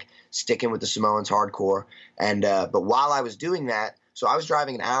of like sticking with the Samoans hardcore. And but while I was doing that, so I was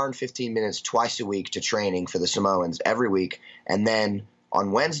driving an hour and 15 minutes twice a week to training for the Samoans every week. And then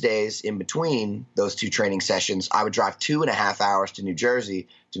on Wednesdays in between those two training sessions, I would drive 2.5 hours to New Jersey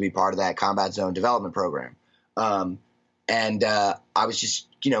to be part of that Combat Zone development program. I was just,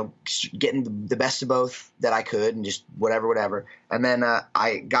 getting the best of both that I could and just whatever. And then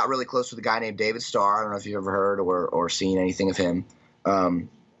I got really close with a guy named David Starr. I don't know if you've ever heard or seen anything of him.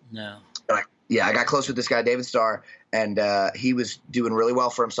 No. I got close with this guy, David Starr, and he was doing really well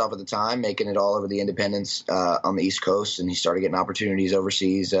for himself at the time, making it all over the independents on the East Coast, and he started getting opportunities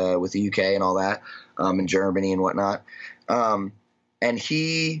overseas with the UK and all that, in Germany and whatnot. And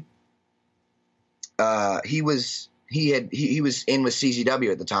he was in with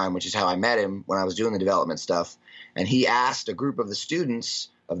CZW at the time, which is how I met him when I was doing the development stuff. And he asked a group of the students,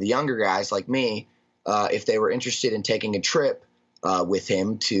 of the younger guys like me, if they were interested in taking a trip with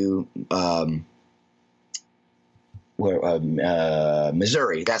him to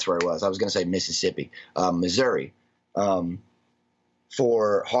Missouri. That's where it was. I was going to say Mississippi, Missouri,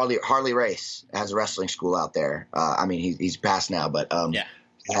 for Harley Race has a wrestling school out there. He's passed now, but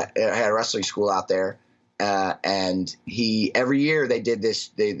had a wrestling school out there. And every year they did this.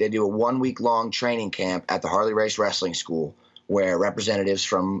 They do a 1 week long training camp at the Harley Race Wrestling School, where representatives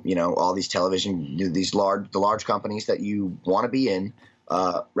from all these the large companies that you want to be in,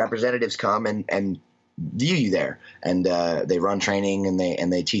 representatives come and view you there, and they run training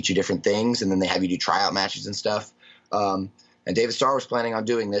and they teach you different things, and then they have you do tryout matches and stuff. And David Starr was planning on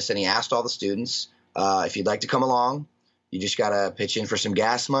doing this, and he asked all the students if you'd like to come along. You just got to pitch in for some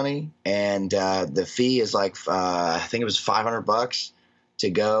gas money, and the fee is like I think it was $500 to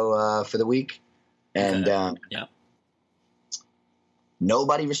go for the week. And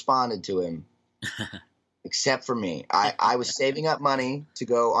nobody responded to him except for me. I was saving up money to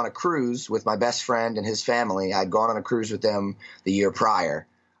go on a cruise with my best friend and his family. I'd gone on a cruise with them the year prior,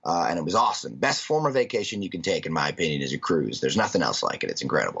 and it was awesome. Best form of vacation you can take, in my opinion, is a cruise. There's nothing else like it. It's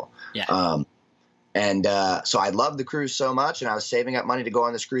incredible. Yeah. So I loved the cruise so much, and I was saving up money to go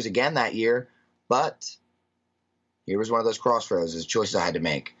on this cruise again that year. But here was one of those crossroads, there's choices I had to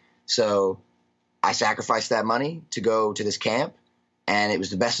make. So I sacrificed that money to go to this camp, and it was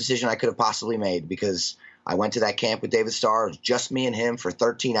the best decision I could have possibly made, because I went to that camp with David Starr. It was just me and him for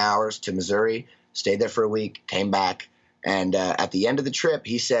 13 hours to Missouri, stayed there for a week, came back. And at the end of the trip,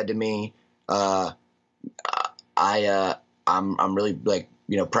 he said to me, I'm really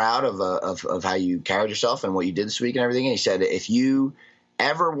proud of how you carried yourself and what you did this week and everything. And he said, if you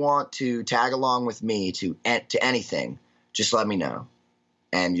ever want to tag along with me to anything, just let me know.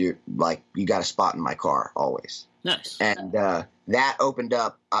 And you got a spot in my car always. Nice. And that opened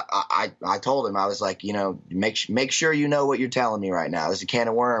up. I told him, I was like, make sure you know what you're telling me right now. There's a can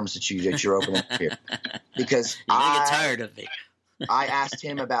of worms that you're opening up here, because I get tired of it. I asked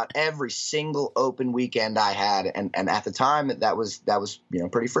him about every single open weekend I had, and at the time that was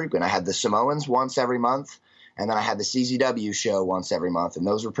pretty frequent. I had the Samoans once every month, and then I had the CZW show once every month, and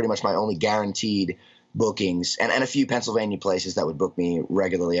those were pretty much my only guaranteed bookings, and a few Pennsylvania places that would book me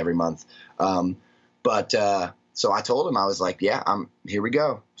regularly every month. So I told him, I was like, here we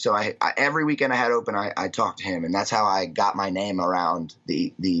go. So I every weekend I had open, I talked to him, and that's how I got my name around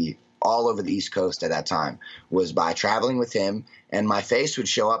the all over the East Coast at that time, was by traveling with him. And my face would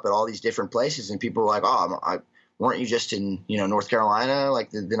show up at all these different places, and people were like, weren't you just in, North Carolina like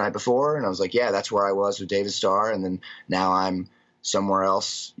the night before? And I was like, yeah, that's where I was with David Starr. And then now I'm somewhere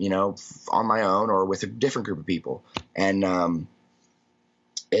else, on my own or with a different group of people. And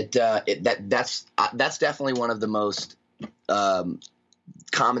that's definitely one of the most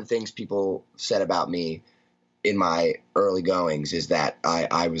common things people said about me in my early goings, is that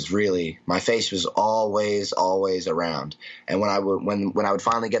I was really, my face was always around. And when I would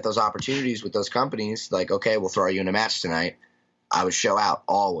finally get those opportunities with those companies, like, okay, we'll throw you in a match tonight, I would show out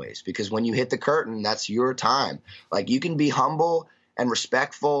always, because when you hit the curtain, that's your time. Like, you can be humble and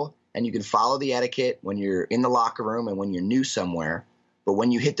respectful, and you can follow the etiquette when you're in the locker room and when you're new somewhere. But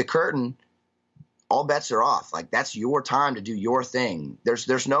when you hit the curtain, all bets are off. Like, that's your time to do your thing.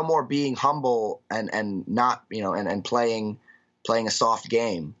 There's no more being humble and not, and playing a soft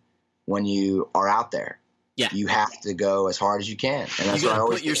game when you are out there. Yeah. You have to go as hard as you can. And that's you what I got to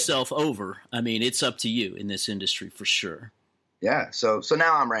always put yourself over. I mean, it's up to you in this industry for sure. Yeah. So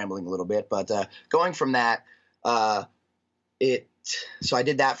now I'm rambling a little bit, but going from that, so I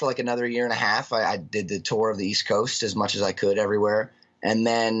did that for like another year and a half. I did the tour of the East Coast as much as I could everywhere. And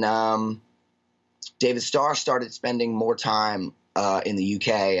then David Starr started spending more time in the UK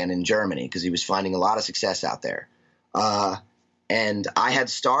and in Germany because he was finding a lot of success out there. And I had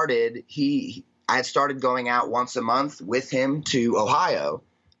started going out once a month with him to Ohio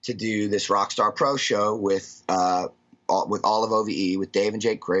to do this Rockstar Pro show with all of OVE, with Dave and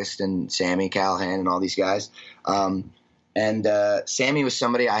Jake Christ and Sami Callihan and all these guys. And Sami was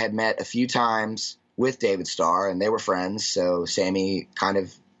somebody I had met a few times with David Starr, and they were friends. So Sami kind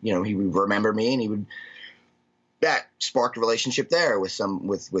of, he would remember me, and that sparked a relationship there with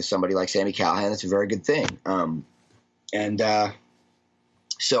somebody like Sami Callihan. That's a very good thing.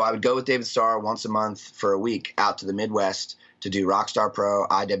 So I would go with David Starr once a month for a week out to the Midwest to do Rockstar Pro,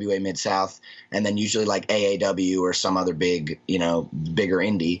 IWA Mid-South, and then usually like AAW or some other bigger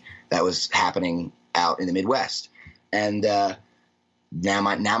indie that was happening out in the Midwest. And now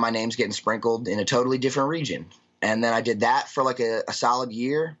my name's getting sprinkled in a totally different region. And then I did that for like a solid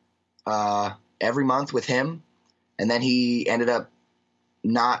year every month with him. And then he ended up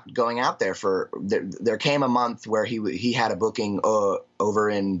not going out there there came a month where he had a booking over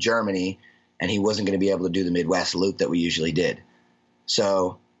in Germany, and he wasn't going to be able to do the Midwest loop that we usually did.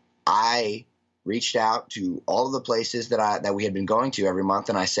 So I reached out to all of the places that we had been going to every month,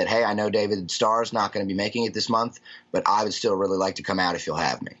 and I said, hey, I know David Starr's not going to be making it this month, but I would still really like to come out if you'll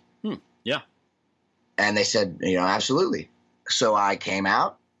have me. Yeah. And they said, absolutely. So I came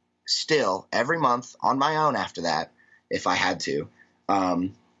out still every month on my own after that, if I had to.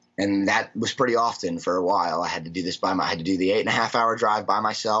 And that was pretty often for a while. I had to do this I had to do the 8.5-hour drive by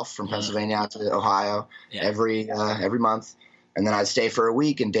myself from Pennsylvania out to Ohio every month. And then I'd stay for a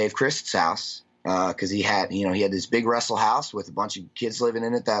week in Dave Christ's house. Cause he had this big wrestle house with a bunch of kids living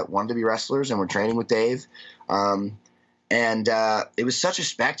in it that wanted to be wrestlers and were training with Dave. And it was such a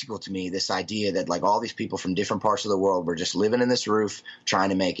spectacle to me, this idea that like all these people from different parts of the world were just living in this roof, trying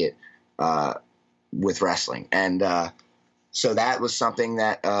to make it, with wrestling. And, so that was something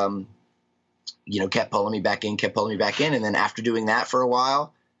that, kept pulling me back in. And then after doing that for a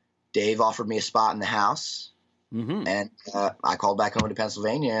while, Dave offered me a spot in the house. Mm-hmm. And I called back home to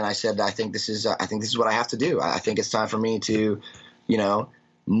Pennsylvania, and I said, I think this is what I have to do. I think it's time for me to,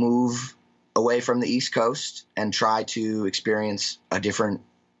 move away from the East Coast and try to experience a different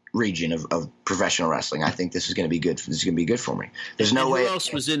region of professional wrestling. I think this is going to be good. This is going to be good for me. There's no way. Who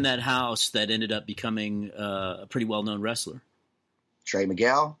else was in that house that ended up becoming a pretty well-known wrestler? Trey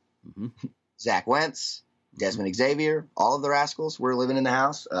Miguel, mm-hmm. Zach Wentz, Desmond Xavier, all of the Rascals were living in the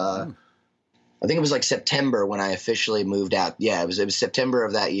house. I think it was like September when I officially moved out. Yeah, it was September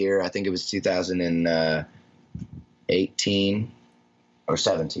of that year. I think it was 2018 or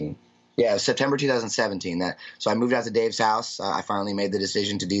 17. Yeah, it was September 2017. So I moved out to Dave's house. I finally made the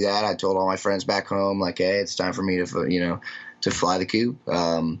decision to do that. I told all my friends back home, like, hey, it's time for me to fly the coop.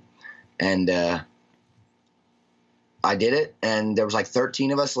 I did it, and there was like 13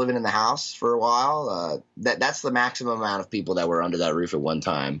 of us living in the house for a while. That's the maximum amount of people that were under that roof at one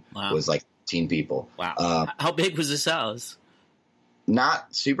time. Wow. Was like 13 people. Wow. How big was this house?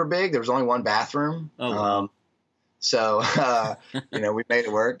 Not super big. There was only one bathroom. Oh, wow. So, we made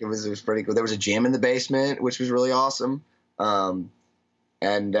it work. It was pretty cool. There was a gym in the basement, which was really awesome. I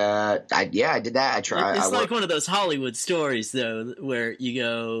did that. I tried. It's like one of those Hollywood stories, though, where you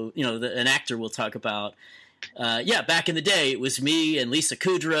go, an actor will talk about, back in the day, it was me and Lisa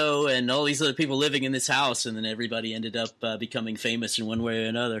Kudrow and all these other people living in this house, and then everybody ended up becoming famous in one way or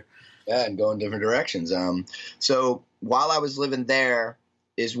another. Yeah, and going different directions. So while I was living there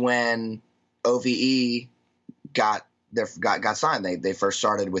is when OVE got signed. They first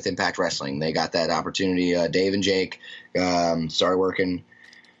started with Impact Wrestling. They got that opportunity. Dave and Jake started working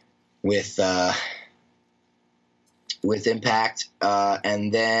with Impact,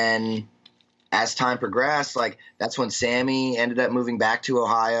 and then as time progressed, like that's when Sami ended up moving back to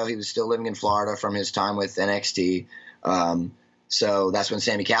Ohio. He was still living in Florida from his time with NXT. So that's when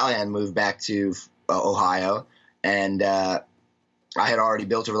Sami Callihan moved back to Ohio, and I had already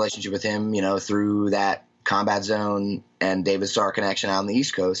built a relationship with him, through that Combat Zone and David Starr connection out on the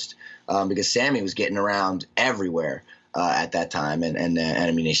East Coast, because Sami was getting around everywhere at that time, and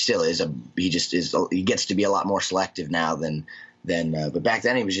I mean he still is. He gets to be a lot more selective now than but back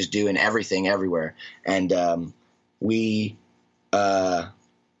then he was just doing everything everywhere. And when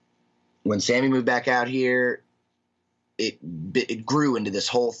Sami moved back out here, it grew into this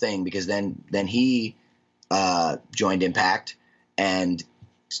whole thing, because then he joined Impact, and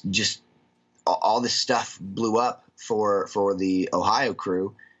just all this stuff blew up for the Ohio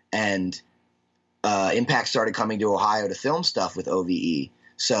crew, and Impact started coming to Ohio to film stuff with OVE.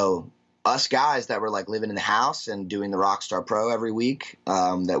 So us guys that were like living in the house and doing the Rockstar Pro every week,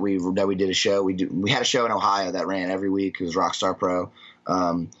 that we did a show. We had a show in Ohio that ran every week. It was Rockstar Pro.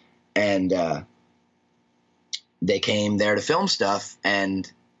 And they came there to film stuff,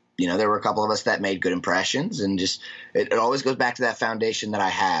 and there were a couple of us that made good impressions, and just it always goes back to that foundation that I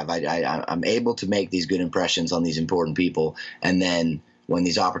have. I'm able to make these good impressions on these important people, and then when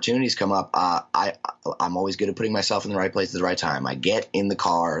these opportunities come up, I'm always good at putting myself in the right place at the right time. I get in the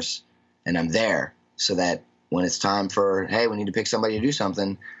cars and I'm there, so that when it's time for, hey, we need to pick somebody to do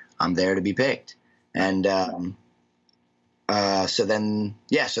something, I'm there to be picked. And so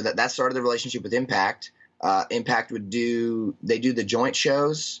that started the relationship with Impact. Impact would do the joint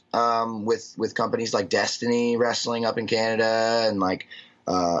shows with companies like Destiny Wrestling up in Canada and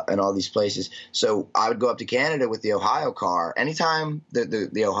and all these places. So I would go up to Canada with the Ohio car. Anytime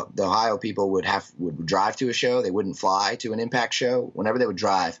the Ohio people would drive to a show, they wouldn't fly to an Impact show. Whenever they would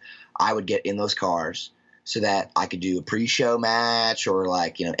drive, I would get in those cars so that I could do a pre-show match or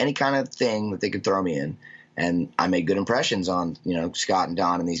any kind of thing that they could throw me in. And I made good impressions on Scott and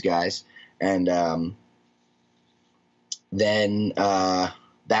Don and these guys. And then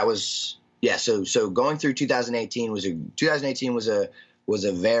that was So going through 2018 was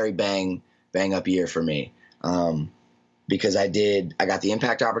a very bang up year for me, because I got the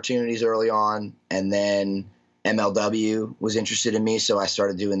Impact opportunities early on, and then MLW was interested in me, so I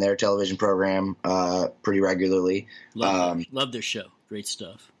started doing their television program pretty regularly. Love their show, great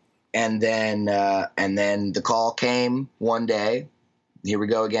stuff. And then the call came one day. Here we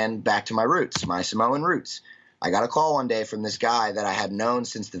go again, back to my roots, my Samoan roots. I got a call one day from this guy that I had known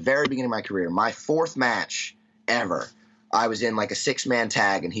since the very beginning of my career. My fourth match ever, I was in a 6-man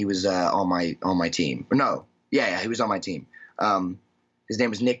tag, and he was on my team. No, he was on my team. His name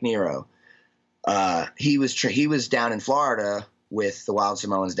was Nick Nero. He was down in Florida with the Wild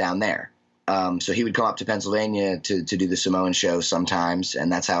Samoans down there. So he would come up to Pennsylvania to do the Samoan show sometimes,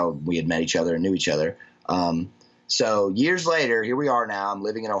 and that's how we had met each other and knew each other. So years later, here we are now. I'm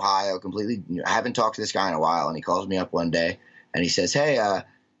living in Ohio completely. I haven't talked to this guy in a while, and he calls me up one day, and he says, hey,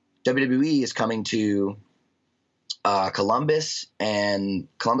 WWE is coming to Columbus,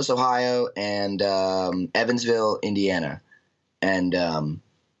 Ohio, and Evansville, Indiana. And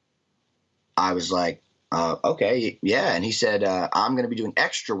I was like, okay, yeah. And he said, I'm going to be doing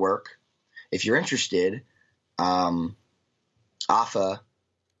extra work. If you're interested, Afa,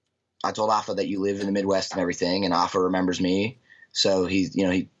 I told Afa that you live in the Midwest and everything, and Afa remembers me. So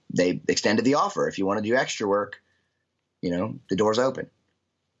they extended the offer. If you want to do extra work, the door's open.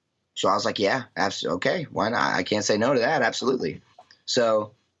 So I was like, yeah, absolutely. Okay, why not? I can't say no to that. Absolutely.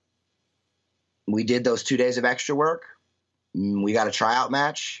 So we did those 2 days of extra work. We got a tryout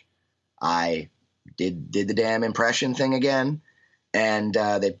match. I did the damn impression thing again. And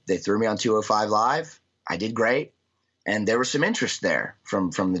they threw me on 205 Live. I did great. And there was some interest there from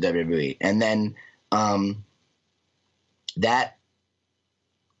the WWE. And then all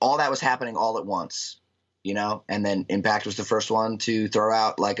that was happening all at once, and then Impact was the first one to throw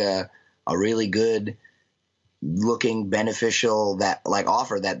out a really good looking beneficial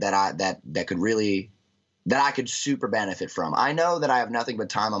offer that I could super benefit from. I know that I have nothing but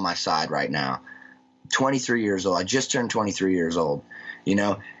time on my side right now. 23 years old. I just turned 23 years old.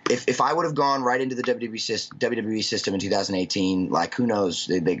 If I would have gone right into the WWE system in 2018, who knows?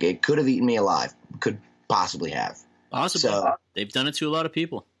 It could have eaten me alive. Could possibly have. Possibly. So, they've done it to a lot of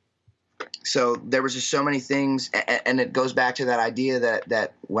people. So there was just so many things, and it goes back to that idea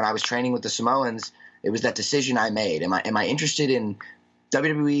that when I was training with the Samoans, it was that decision I made. Am I interested in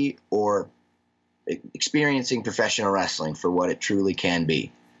WWE or experiencing professional wrestling for what it truly can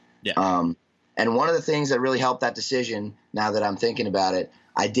be? Yeah. And one of the things that really helped that decision, now that I'm thinking about it,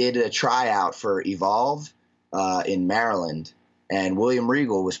 I did a tryout for Evolve in Maryland, and William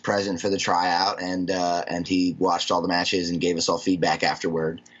Regal was present for the tryout, and he watched all the matches and gave us all feedback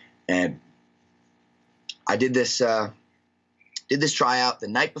afterward. And I did this tryout. The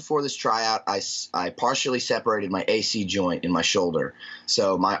night before this tryout, I partially separated my AC joint in my shoulder,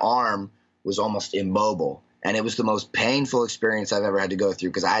 so my arm was almost immobile. And it was the most painful experience I've ever had to go through,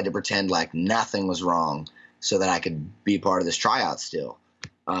 because I had to pretend like nothing was wrong so that I could be part of this tryout still.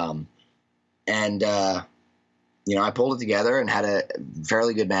 I pulled it together and had a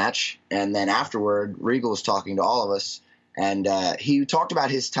fairly good match. And then afterward, Regal was talking to all of us, and he talked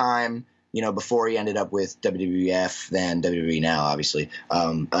about his time, before he ended up with WWF, then WWE now, obviously. He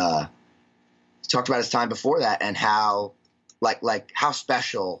talked about his time before that and how, how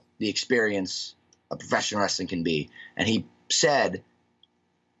special the experience of professional wrestling can be. And he said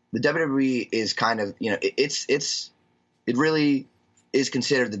the WWE is kind of, it really is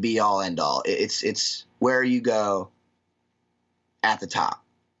considered the be all end all. It's where you go at the top.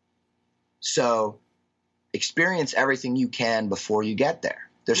 So experience everything you can before you get there.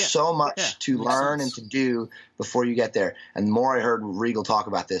 There's so much to learn and to do before you get there. And the more I heard Regal talk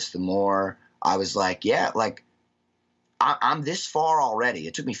about this, the more I was like, I'm this far already.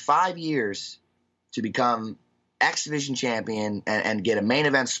 It took me 5 years to become X Division champion and get a main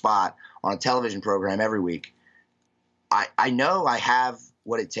event spot on a television program every week. I know I have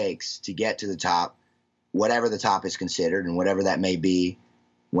what it takes to get to the top, whatever the top is considered and whatever that may be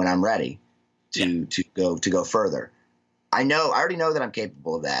when I'm ready to go further. I already know that I'm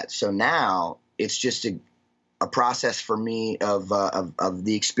capable of that. So now it's just a process for me of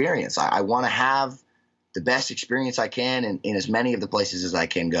the experience. I want to have the best experience I can in as many of the places as I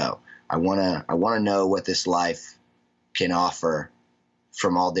can go. I want to know what this life can offer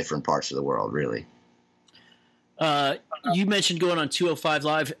from all different parts of the world, really. You mentioned going on 205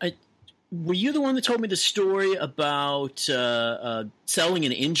 Live. Were you the one that told me the story about selling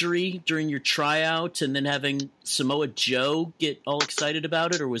an injury during your tryout and then having Samoa Joe get all excited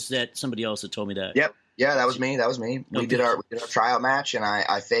about it, or was that somebody else that told me that? Yep. Yeah, that was me. Okay. We did our tryout match, and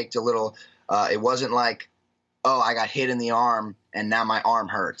I faked a little. It wasn't like, I got hit in the arm and now my arm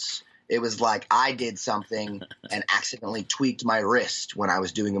hurts. It was like I did something and accidentally tweaked my wrist when I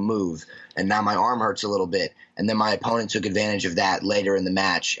was doing a move, and now my arm hurts a little bit. And then my opponent took advantage of that later in the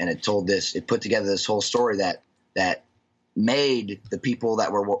match, and it put together this whole story that made the people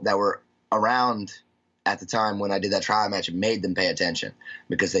that were around at the time when I did that trial match, it made them pay attention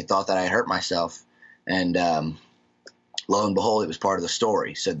because they thought that I had hurt myself. And lo and behold, it was part of the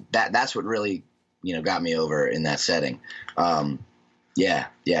story. So that's what really, got me over in that setting. That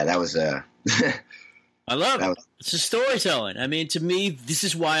was I love it. It's just storytelling. I mean, to me, this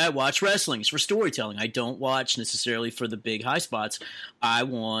is why I watch wrestling. It's for storytelling. I don't watch necessarily for the big high spots. I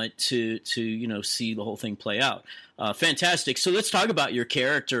want to see the whole thing play out. Fantastic. So let's talk about your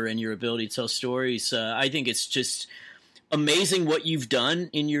character and your ability to tell stories. I think it's just amazing what you've done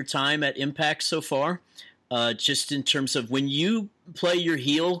in your time at Impact so far. Just in terms of when you play your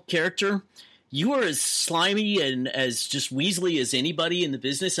heel character, you are as slimy and as just weaselly as anybody in the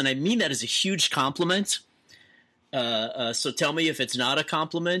business, and I mean that as a huge compliment. So tell me if it's not a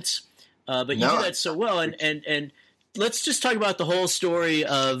compliment, but you do that so well. And let's just talk about the whole story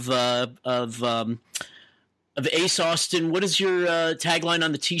of Ace Austin. What is your tagline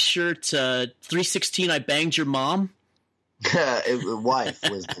on the T-shirt? 316. I banged your mom.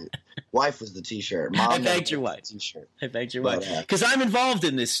 Wife was the T-shirt. Mom, I banged your wife. T-shirt. I banged your wife because I'm involved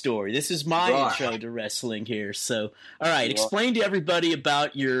in this story. This is my intro to wrestling here. So, all right, explain to everybody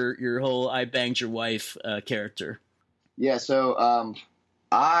about your whole "I banged your wife" character. Yeah. So,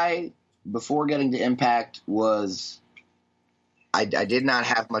 before getting to Impact I did not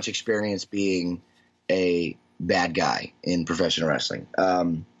have much experience being a bad guy in professional wrestling.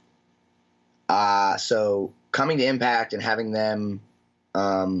 So coming to Impact and having them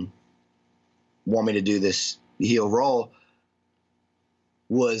want me to do this heel role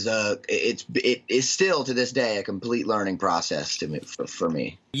was it is still to this day a complete learning process for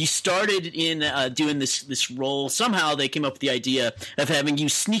me. You started in doing this role. Somehow they came up with the idea of having you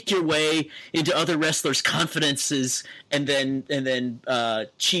sneak your way into other wrestlers' confidences and then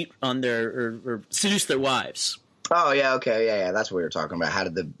cheat on their or seduce their wives. Oh yeah, okay, yeah. That's what we were talking about. How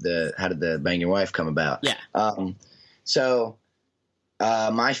did the bang your wife come about? Yeah. So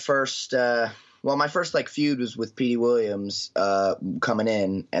my first feud was with Petey Williams coming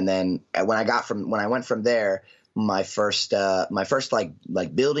in, and then when I went from there, my first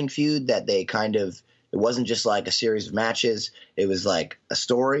like building feud that they it wasn't just like a series of matches, it was like a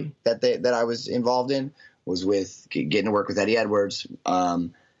story that I was involved in, was with getting to work with Eddie Edwards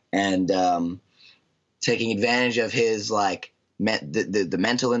and taking advantage of his the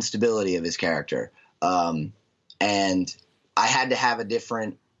mental instability of his character, and I had to have a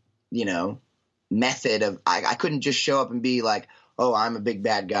different method of I couldn't just show up and be like, oh, I'm a big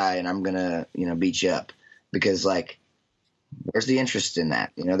bad guy and I'm gonna beat you up, because where's the interest in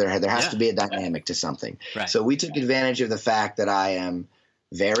that? There has to be a dynamic to something. Right. So we took advantage of the fact that I am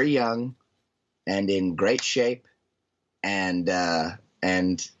very young and in great shape and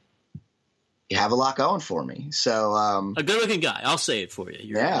you have a lot going for me. So a good looking guy, I'll say it for you.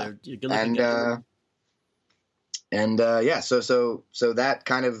 You're a good looking guy. So that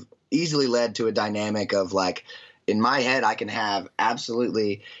kind of easily led to a dynamic of in my head, I can have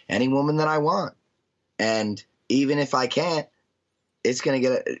absolutely any woman that I want. And even if I can't, it's going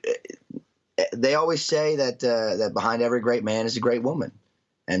to they always say that behind every great man is a great woman,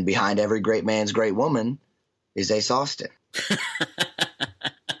 and behind every great man's great woman is Ace Austin.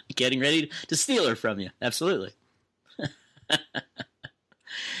 Getting ready to steal her from you. Absolutely.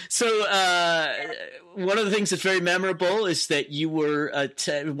 So one of the things that's very memorable is that you were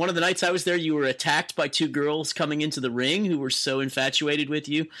one of the nights I was there, you were attacked by two girls coming into the ring who were so infatuated with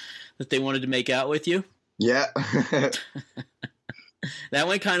you that they wanted to make out with you. Yeah. That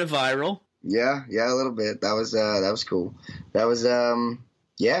went kind of viral. Yeah, a little bit. That was cool. That was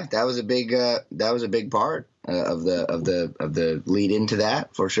that was a big part of the lead into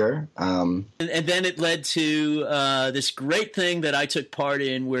that, for sure. And then it led to this great thing that I took part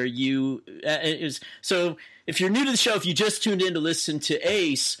in, where you so if you're new to the show, if you just tuned in to listen to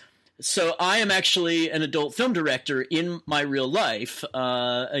Ace, so I am actually an adult film director in my real life,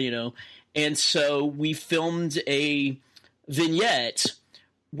 and so we filmed a vignette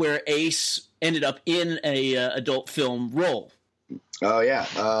where Ace ended up in a adult film role. Oh yeah.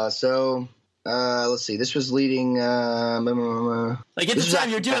 Let's see. This was leading. Like at the time,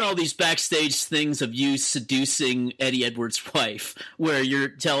 you're doing all these backstage things of you seducing Eddie Edwards' wife, where you're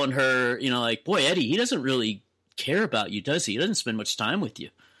telling her, like, boy, Eddie, he doesn't really care about you, does he? He doesn't spend much time with you.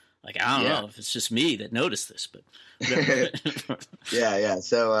 Like, I don't know if it's just me that noticed this, but yeah.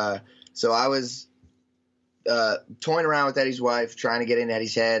 So I was toying around with Eddie's wife, trying to get in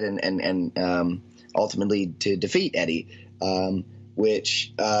Eddie's head, and ultimately to defeat Eddie. And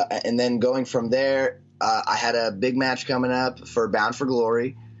then going from there, I had a big match coming up for Bound for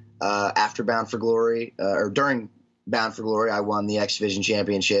Glory. After Bound for Glory, or during Bound for Glory, I won the X Division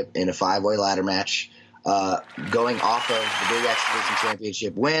Championship in a 5-way ladder match. Going off of the big X Division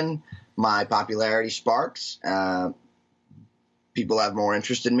Championship win, my popularity sparks. People have more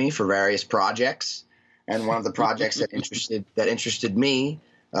interest in me for various projects, and one of the projects that interested me,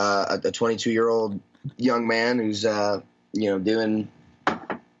 a 22-year-old young man who's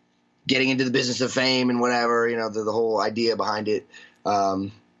getting into the business of fame and whatever, the whole idea behind it,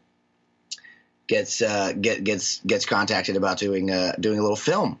 gets contacted about doing a little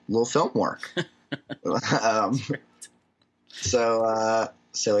film work.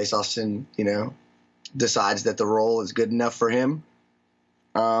 So Ace Austin, decides that the role is good enough for him,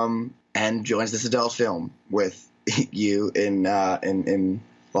 and joins this adult film with you in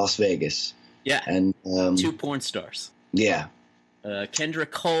Las Vegas. Yeah, and 2 porn stars. Yeah. Kendra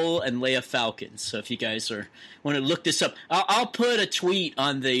Cole and Leia Falcons. So if you guys want to look this up, I'll put a tweet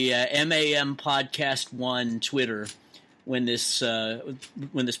on the MAM Podcast 1 Twitter when this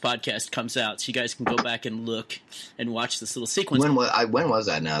podcast comes out, so you guys can go back and look and watch this little sequence. When was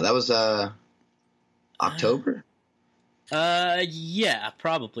that now? That was October? Yeah,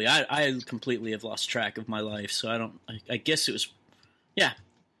 probably. I completely have lost track of my life, so I guess it was,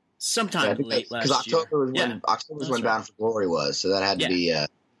 sometime late last year. Because October was when Bound for Glory was, so that had to be that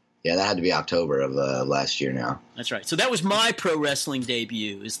had to be October of last year now. That's right. So that was my pro wrestling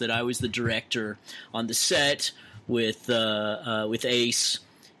debut, is that I was the director on the set with Ace,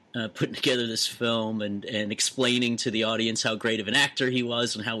 putting together this film and explaining to the audience how great of an actor he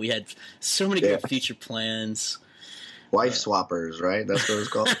was and how we had so many good future plans. Wife swappers, right? That's what it was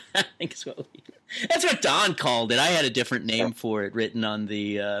called. I think that's what Don called it. I had a different name for it written on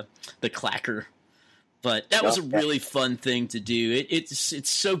the clacker. But that was a really fun thing to do. It's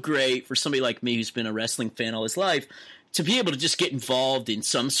so great for somebody like me who's been a wrestling fan all his life to be able to just get involved in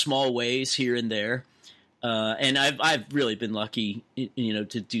some small ways here and there. And I've really been lucky, to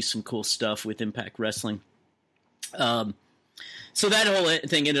do some cool stuff with Impact Wrestling. So that whole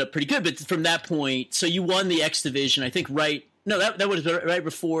thing ended up pretty good. But from that point, so you won the X Division, I think that was right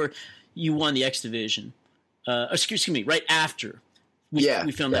before you won the X Division. Excuse me, right after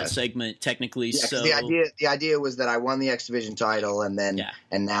we filmed that segment technically. Yeah, so the idea was that I won the X Division title, and then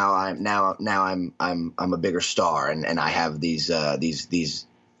and now I'm a bigger star, and I have these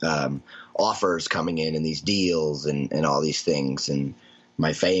offers coming in and these deals and all these things, and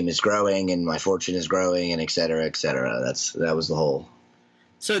my fame is growing and my fortune is growing, and et cetera, et cetera. That was the whole.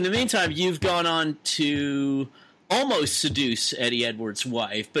 So in the meantime, you've gone on to almost seduce Eddie Edwards'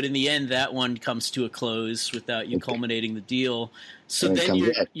 wife, but in the end, that one comes to a close without you culminating the deal. So and then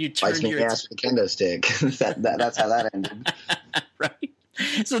you turn your ass with a kendo stick. That's how that ended. Right.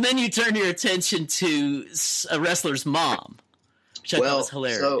 So then you turn your attention to a wrestler's mom, which I thought was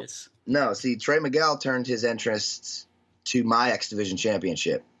hilarious. Trey Miguel turned his interests to my X Division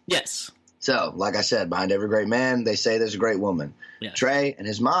championship. Yes. So, like I said, behind every great man, they say there's a great woman. Yeah. Trey and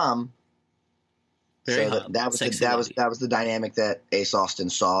his mom. That was the dynamic that Ace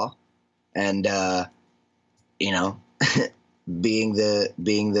Austin saw, and being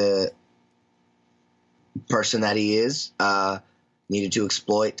the person that he is, needed to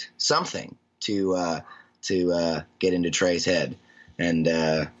exploit something to to get into Trey's head, and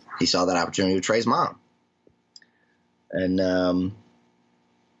he saw that opportunity with Trey's mom, and then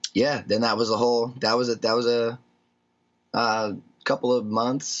that was a couple of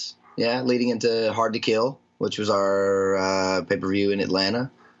months, leading into Hard to Kill, which was our pay-per-view in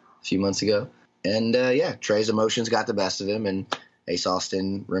Atlanta a few months ago, and Trey's emotions got the best of him, and Ace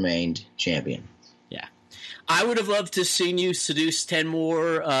Austin remained champion. Yeah. I would have loved to have seen you seduce 10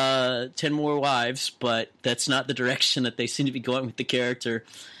 more wives, but that's not the direction that they seem to be going with the character.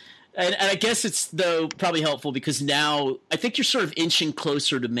 And I guess it's, though, probably helpful because now I think you're sort of inching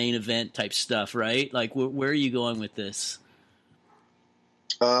closer to main event type stuff, right? Like, where are you going with this?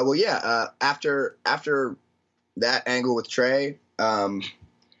 After that angle with Trey,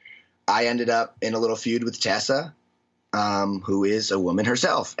 I ended up in a little feud with Tessa, who is a woman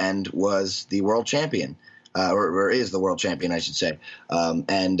herself and was the world champion, or is the world champion, I should say.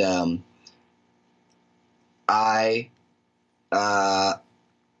 I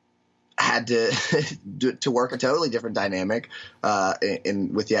had to work a totally different dynamic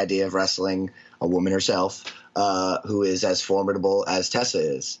with the idea of wrestling a woman herself, who is as formidable as Tessa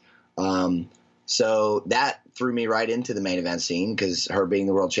is. So that threw me right into the main event scene because her being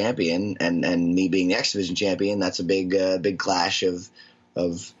the world champion and me being the X Division champion, that's a big clash of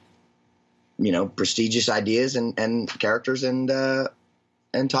prestigious ideas and characters and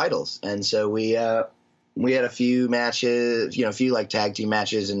titles. And so we had a few matches, a few like tag team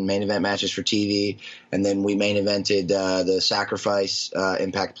matches and main event matches for TV, and then we main evented the Sacrifice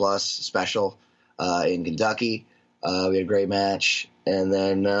Impact Plus special in Kentucky. We had a great match, and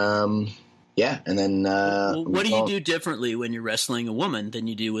then. What do you do differently when you're wrestling a woman than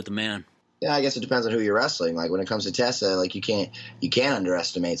you do with a man? Yeah, I guess it depends on who you're wrestling. Like when it comes to Tessa, like you can't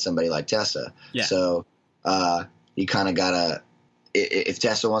underestimate somebody like Tessa. Yeah. So you kind of gotta. If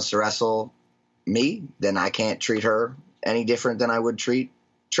Tessa wants to wrestle me, then I can't treat her any different than I would treat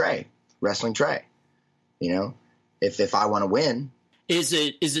wrestling Trey. If I want to win. Does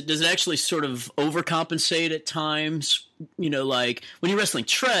it actually sort of overcompensate at times? Like when you're wrestling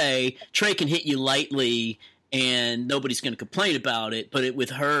Trey can hit you lightly and nobody's going to complain about it. But with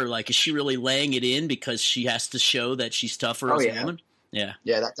her, like, is she really laying it in because she has to show that she's tougher as a woman? Yeah.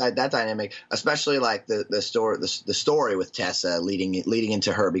 Yeah. That dynamic, especially like the story with Tessa leading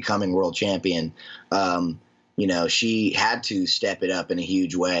into her becoming world champion. She had to step it up in a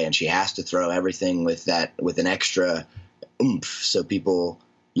huge way, and she has to throw everything with an extra oomph, so people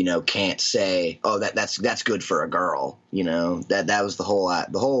can't say, oh, that's good for a girl. That was the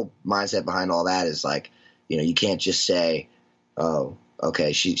whole mindset behind all that is like, you can't just say, oh,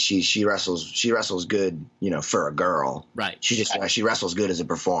 okay, she wrestles good, for a girl. Right. She wrestles good as a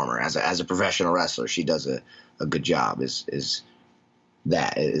performer, as a professional wrestler. She does a good job is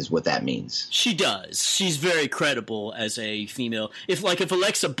what that means. She does. She's very credible as a female. If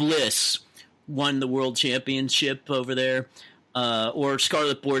Alexa Bliss won the world championship over there, or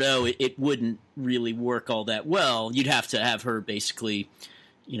Scarlett Bordeaux, it wouldn't really work all that well. You'd have to have her basically,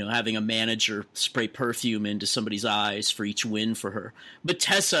 having a manager spray perfume into somebody's eyes for each win for her. But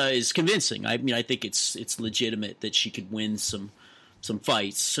Tessa is convincing. I mean, I think it's legitimate that she could win some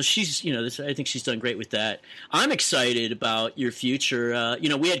fights. So she's, I think she's done great with that. I'm excited about your future.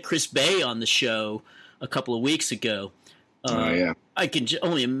 We had Chris Bay on the show a couple of weeks ago. I can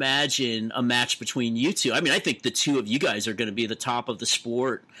only imagine a match between you two. I mean, I think the two of you guys are going to be the top of the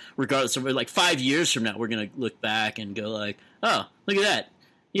sport, regardless of, like, 5 years from now, we're going to look back and go like, oh, look at that.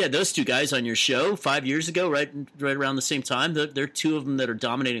 Yeah, those two guys on your show 5 years ago, right around the same time. They're two of them that are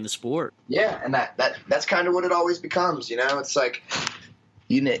dominating the sport. Yeah, and that's kind of what it always becomes. It's like,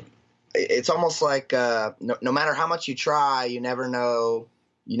 it's almost like no matter how much you try, you never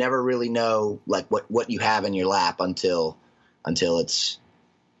really know like what you have in your lap until it's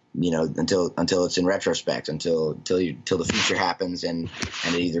until it's in retrospect, until the future happens and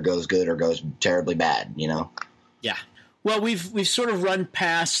it either goes good or goes terribly bad. Yeah. Well, we've sort of run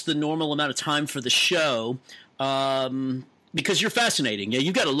past the normal amount of time for the show because you're fascinating. Yeah,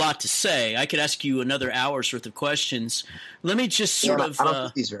 you've got a lot to say. I could ask you another hour's worth of questions. Let me just I don't do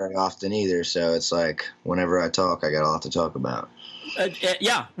these very often either, so it's like whenever I talk, I got a lot to talk about.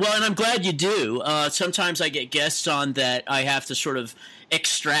 Yeah, well, and I'm glad you do. Sometimes I get guests on that I have to sort of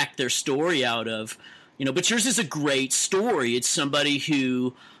extract their story out of, but yours is a great story. It's somebody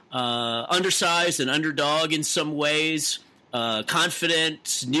who undersized and underdog in some ways,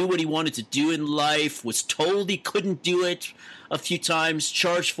 confident, knew what he wanted to do in life, was told he couldn't do it a few times,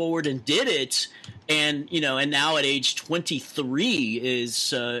 charged forward and did it, and now at age 23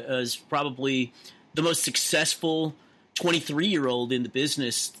 is probably the most successful 23-year-old in the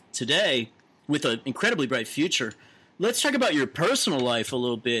business today. with an incredibly bright future. Let's talk about your personal life a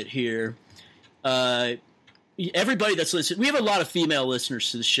little bit here. Everybody that's listening, we have a lot of female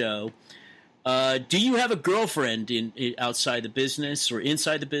listeners to the show. Do you have a girlfriend outside the business or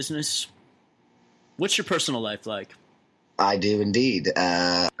inside the business? What's your personal life like? I do indeed.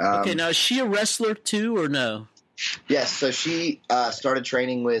 Okay, now is she a wrestler too, or no? Yes, so she started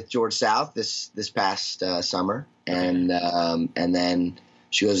training with George South this past summer, and then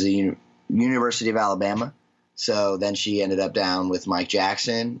she goes to the University of Alabama. So then she ended up down with Mike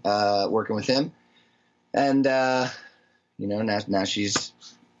Jackson, working with him, and now she's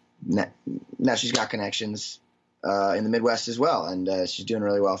got connections in the Midwest as well, and she's doing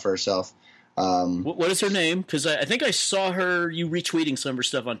really well for herself. What is her name? Because I think I saw you retweeting some of her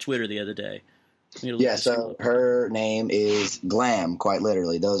stuff on Twitter the other day. Yeah, so her name is Glam, quite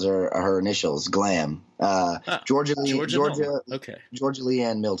literally. Those are her initials, Glam. Georgia Lee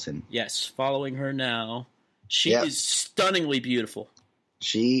Ann Milton. Yes, following her now. She is stunningly beautiful.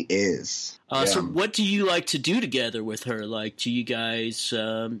 She is. So what do you like to do together with her? Like, do you guys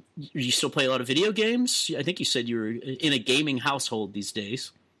you still play a lot of video games? I think you said you were in a gaming household these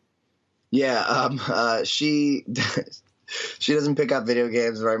days. Yeah, she doesn't pick up video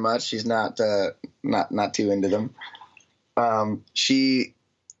games very much. She's not too into them. She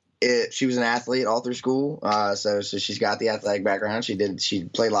was an athlete all through school, so she's got the athletic background. She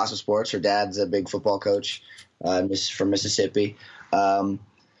played lots of sports. Her dad's a big football coach from Mississippi, and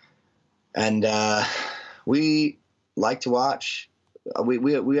we like to watch.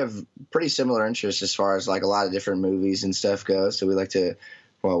 We have pretty similar interests as far as like a lot of different movies and stuff goes. So we like to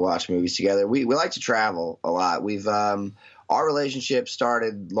watch movies together. We like to travel a lot. We've our relationship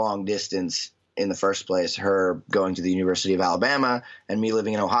started long distance in the first place, her going to the University of Alabama and me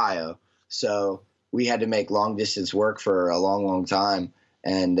living in Ohio. So we had to make long distance work for a long, long time.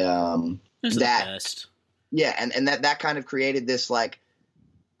 And that kind of created this, like,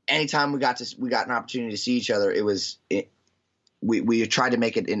 anytime we got an opportunity to see each other, we tried to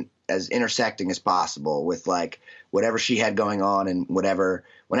make it as intersecting as possible with like whatever she had going on, and whenever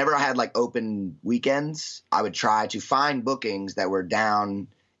I had like open weekends, I would try to find bookings that were down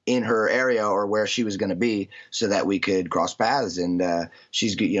in her area or where she was going to be, so that we could cross paths. And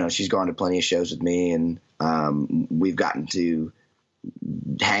she's gone to plenty of shows with me, and we've gotten to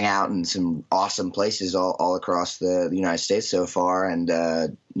hang out in some awesome places all across the United States so far, and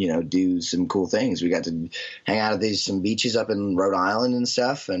do some cool things. We got to hang out at some beaches up in Rhode Island and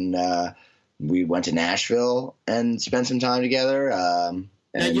stuff, and we went to Nashville and spent some time together.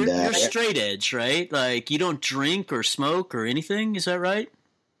 Now you're straight edge, right? Like, you don't drink or smoke or anything. Is that right?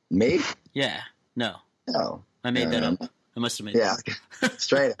 Me? Yeah. No. I made that up. I must have made that up.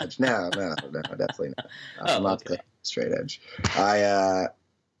 Straight edge. No, definitely not. I'm not straight edge. I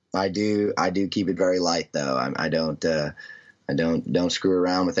do keep it very light though. I don't screw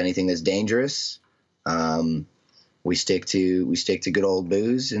around with anything that's dangerous. We stick to good old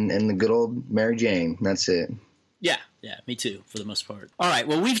booze and the good old Mary Jane. That's it. Yeah, me too, for the most part. All right,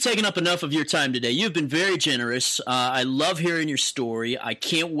 well, we've taken up enough of your time today. You've been very generous. I love hearing your story. I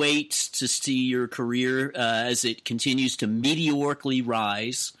can't wait to see your career as it continues to meteorically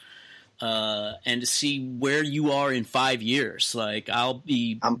rise, and to see where you are in 5 years. Like, I'll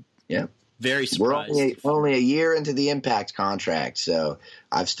be very surprised. We're only a year into the Impact contract, so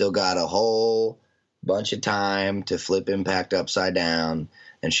I've still got a whole bunch of time to flip Impact upside down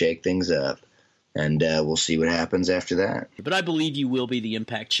and shake things up. And we'll see what happens after that. But I believe you will be the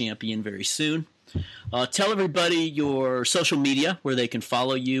Impact champion very soon. Tell everybody your social media, where they can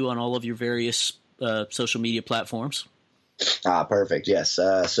follow you on all of your various social media platforms. Perfect. Yes.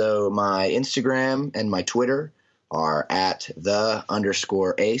 So my Instagram and my Twitter are at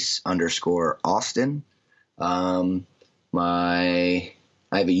 @the_ace_Austin. I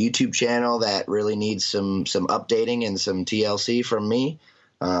have a YouTube channel that really needs some updating and some TLC from me.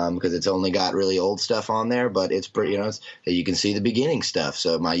 Because it's only got really old stuff on there, but it's pretty, you can see the beginning stuff.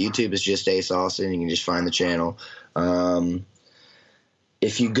 So my YouTube is just Ace Austin. You can just find the channel.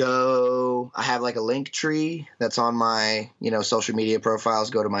 If you go, I have like a link tree that's on my, social media profiles.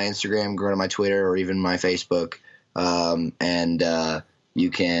 Go to my Instagram, go to my Twitter, or even my Facebook. And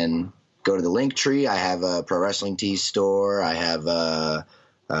you can go to the link tree. I have a Pro Wrestling Tees store. I have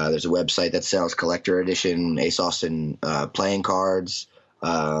there's a website that sells collector edition Ace Austin playing cards.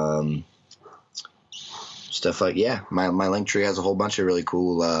 Stuff like, my link tree has a whole bunch of really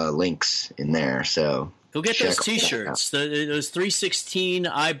cool links in there, so go get those t-shirts, those 316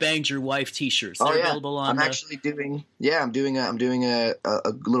 I Banged Your Wife t-shirts. They're available on I'm doing a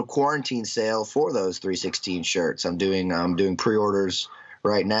little quarantine sale for those 316 shirts. I'm doing pre-orders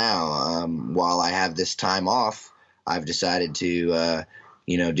right now. While I have this time off, I've decided to,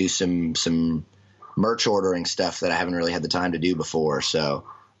 do some merch ordering stuff that I haven't really had the time to do before. So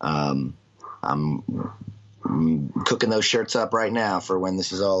I'm cooking those shirts up right now for when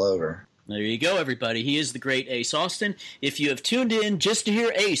this is all over. There you go, everybody. He is the great Ace Austin. If you have tuned in just to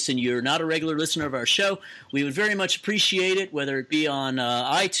hear Ace and you're not a regular listener of our show, we would very much appreciate it, whether it be on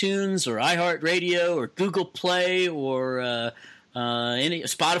iTunes or iHeartRadio or Google Play or any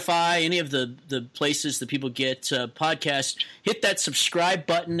Spotify, any of the places that people get podcasts. Hit that subscribe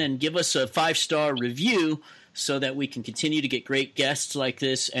button and give us a 5-star review so that we can continue to get great guests like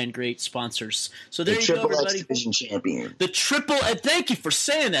this and great sponsors. So there you go, everybody. X Division Champion. The Triple X. Thank you for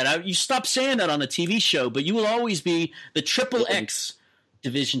saying that. You stopped saying that on the TV show, but you will always be the Triple X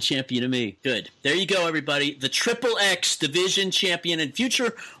Division Champion to me. Good. There you go, everybody. The Triple X Division Champion and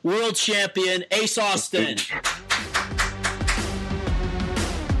future World Champion, Ace Austin.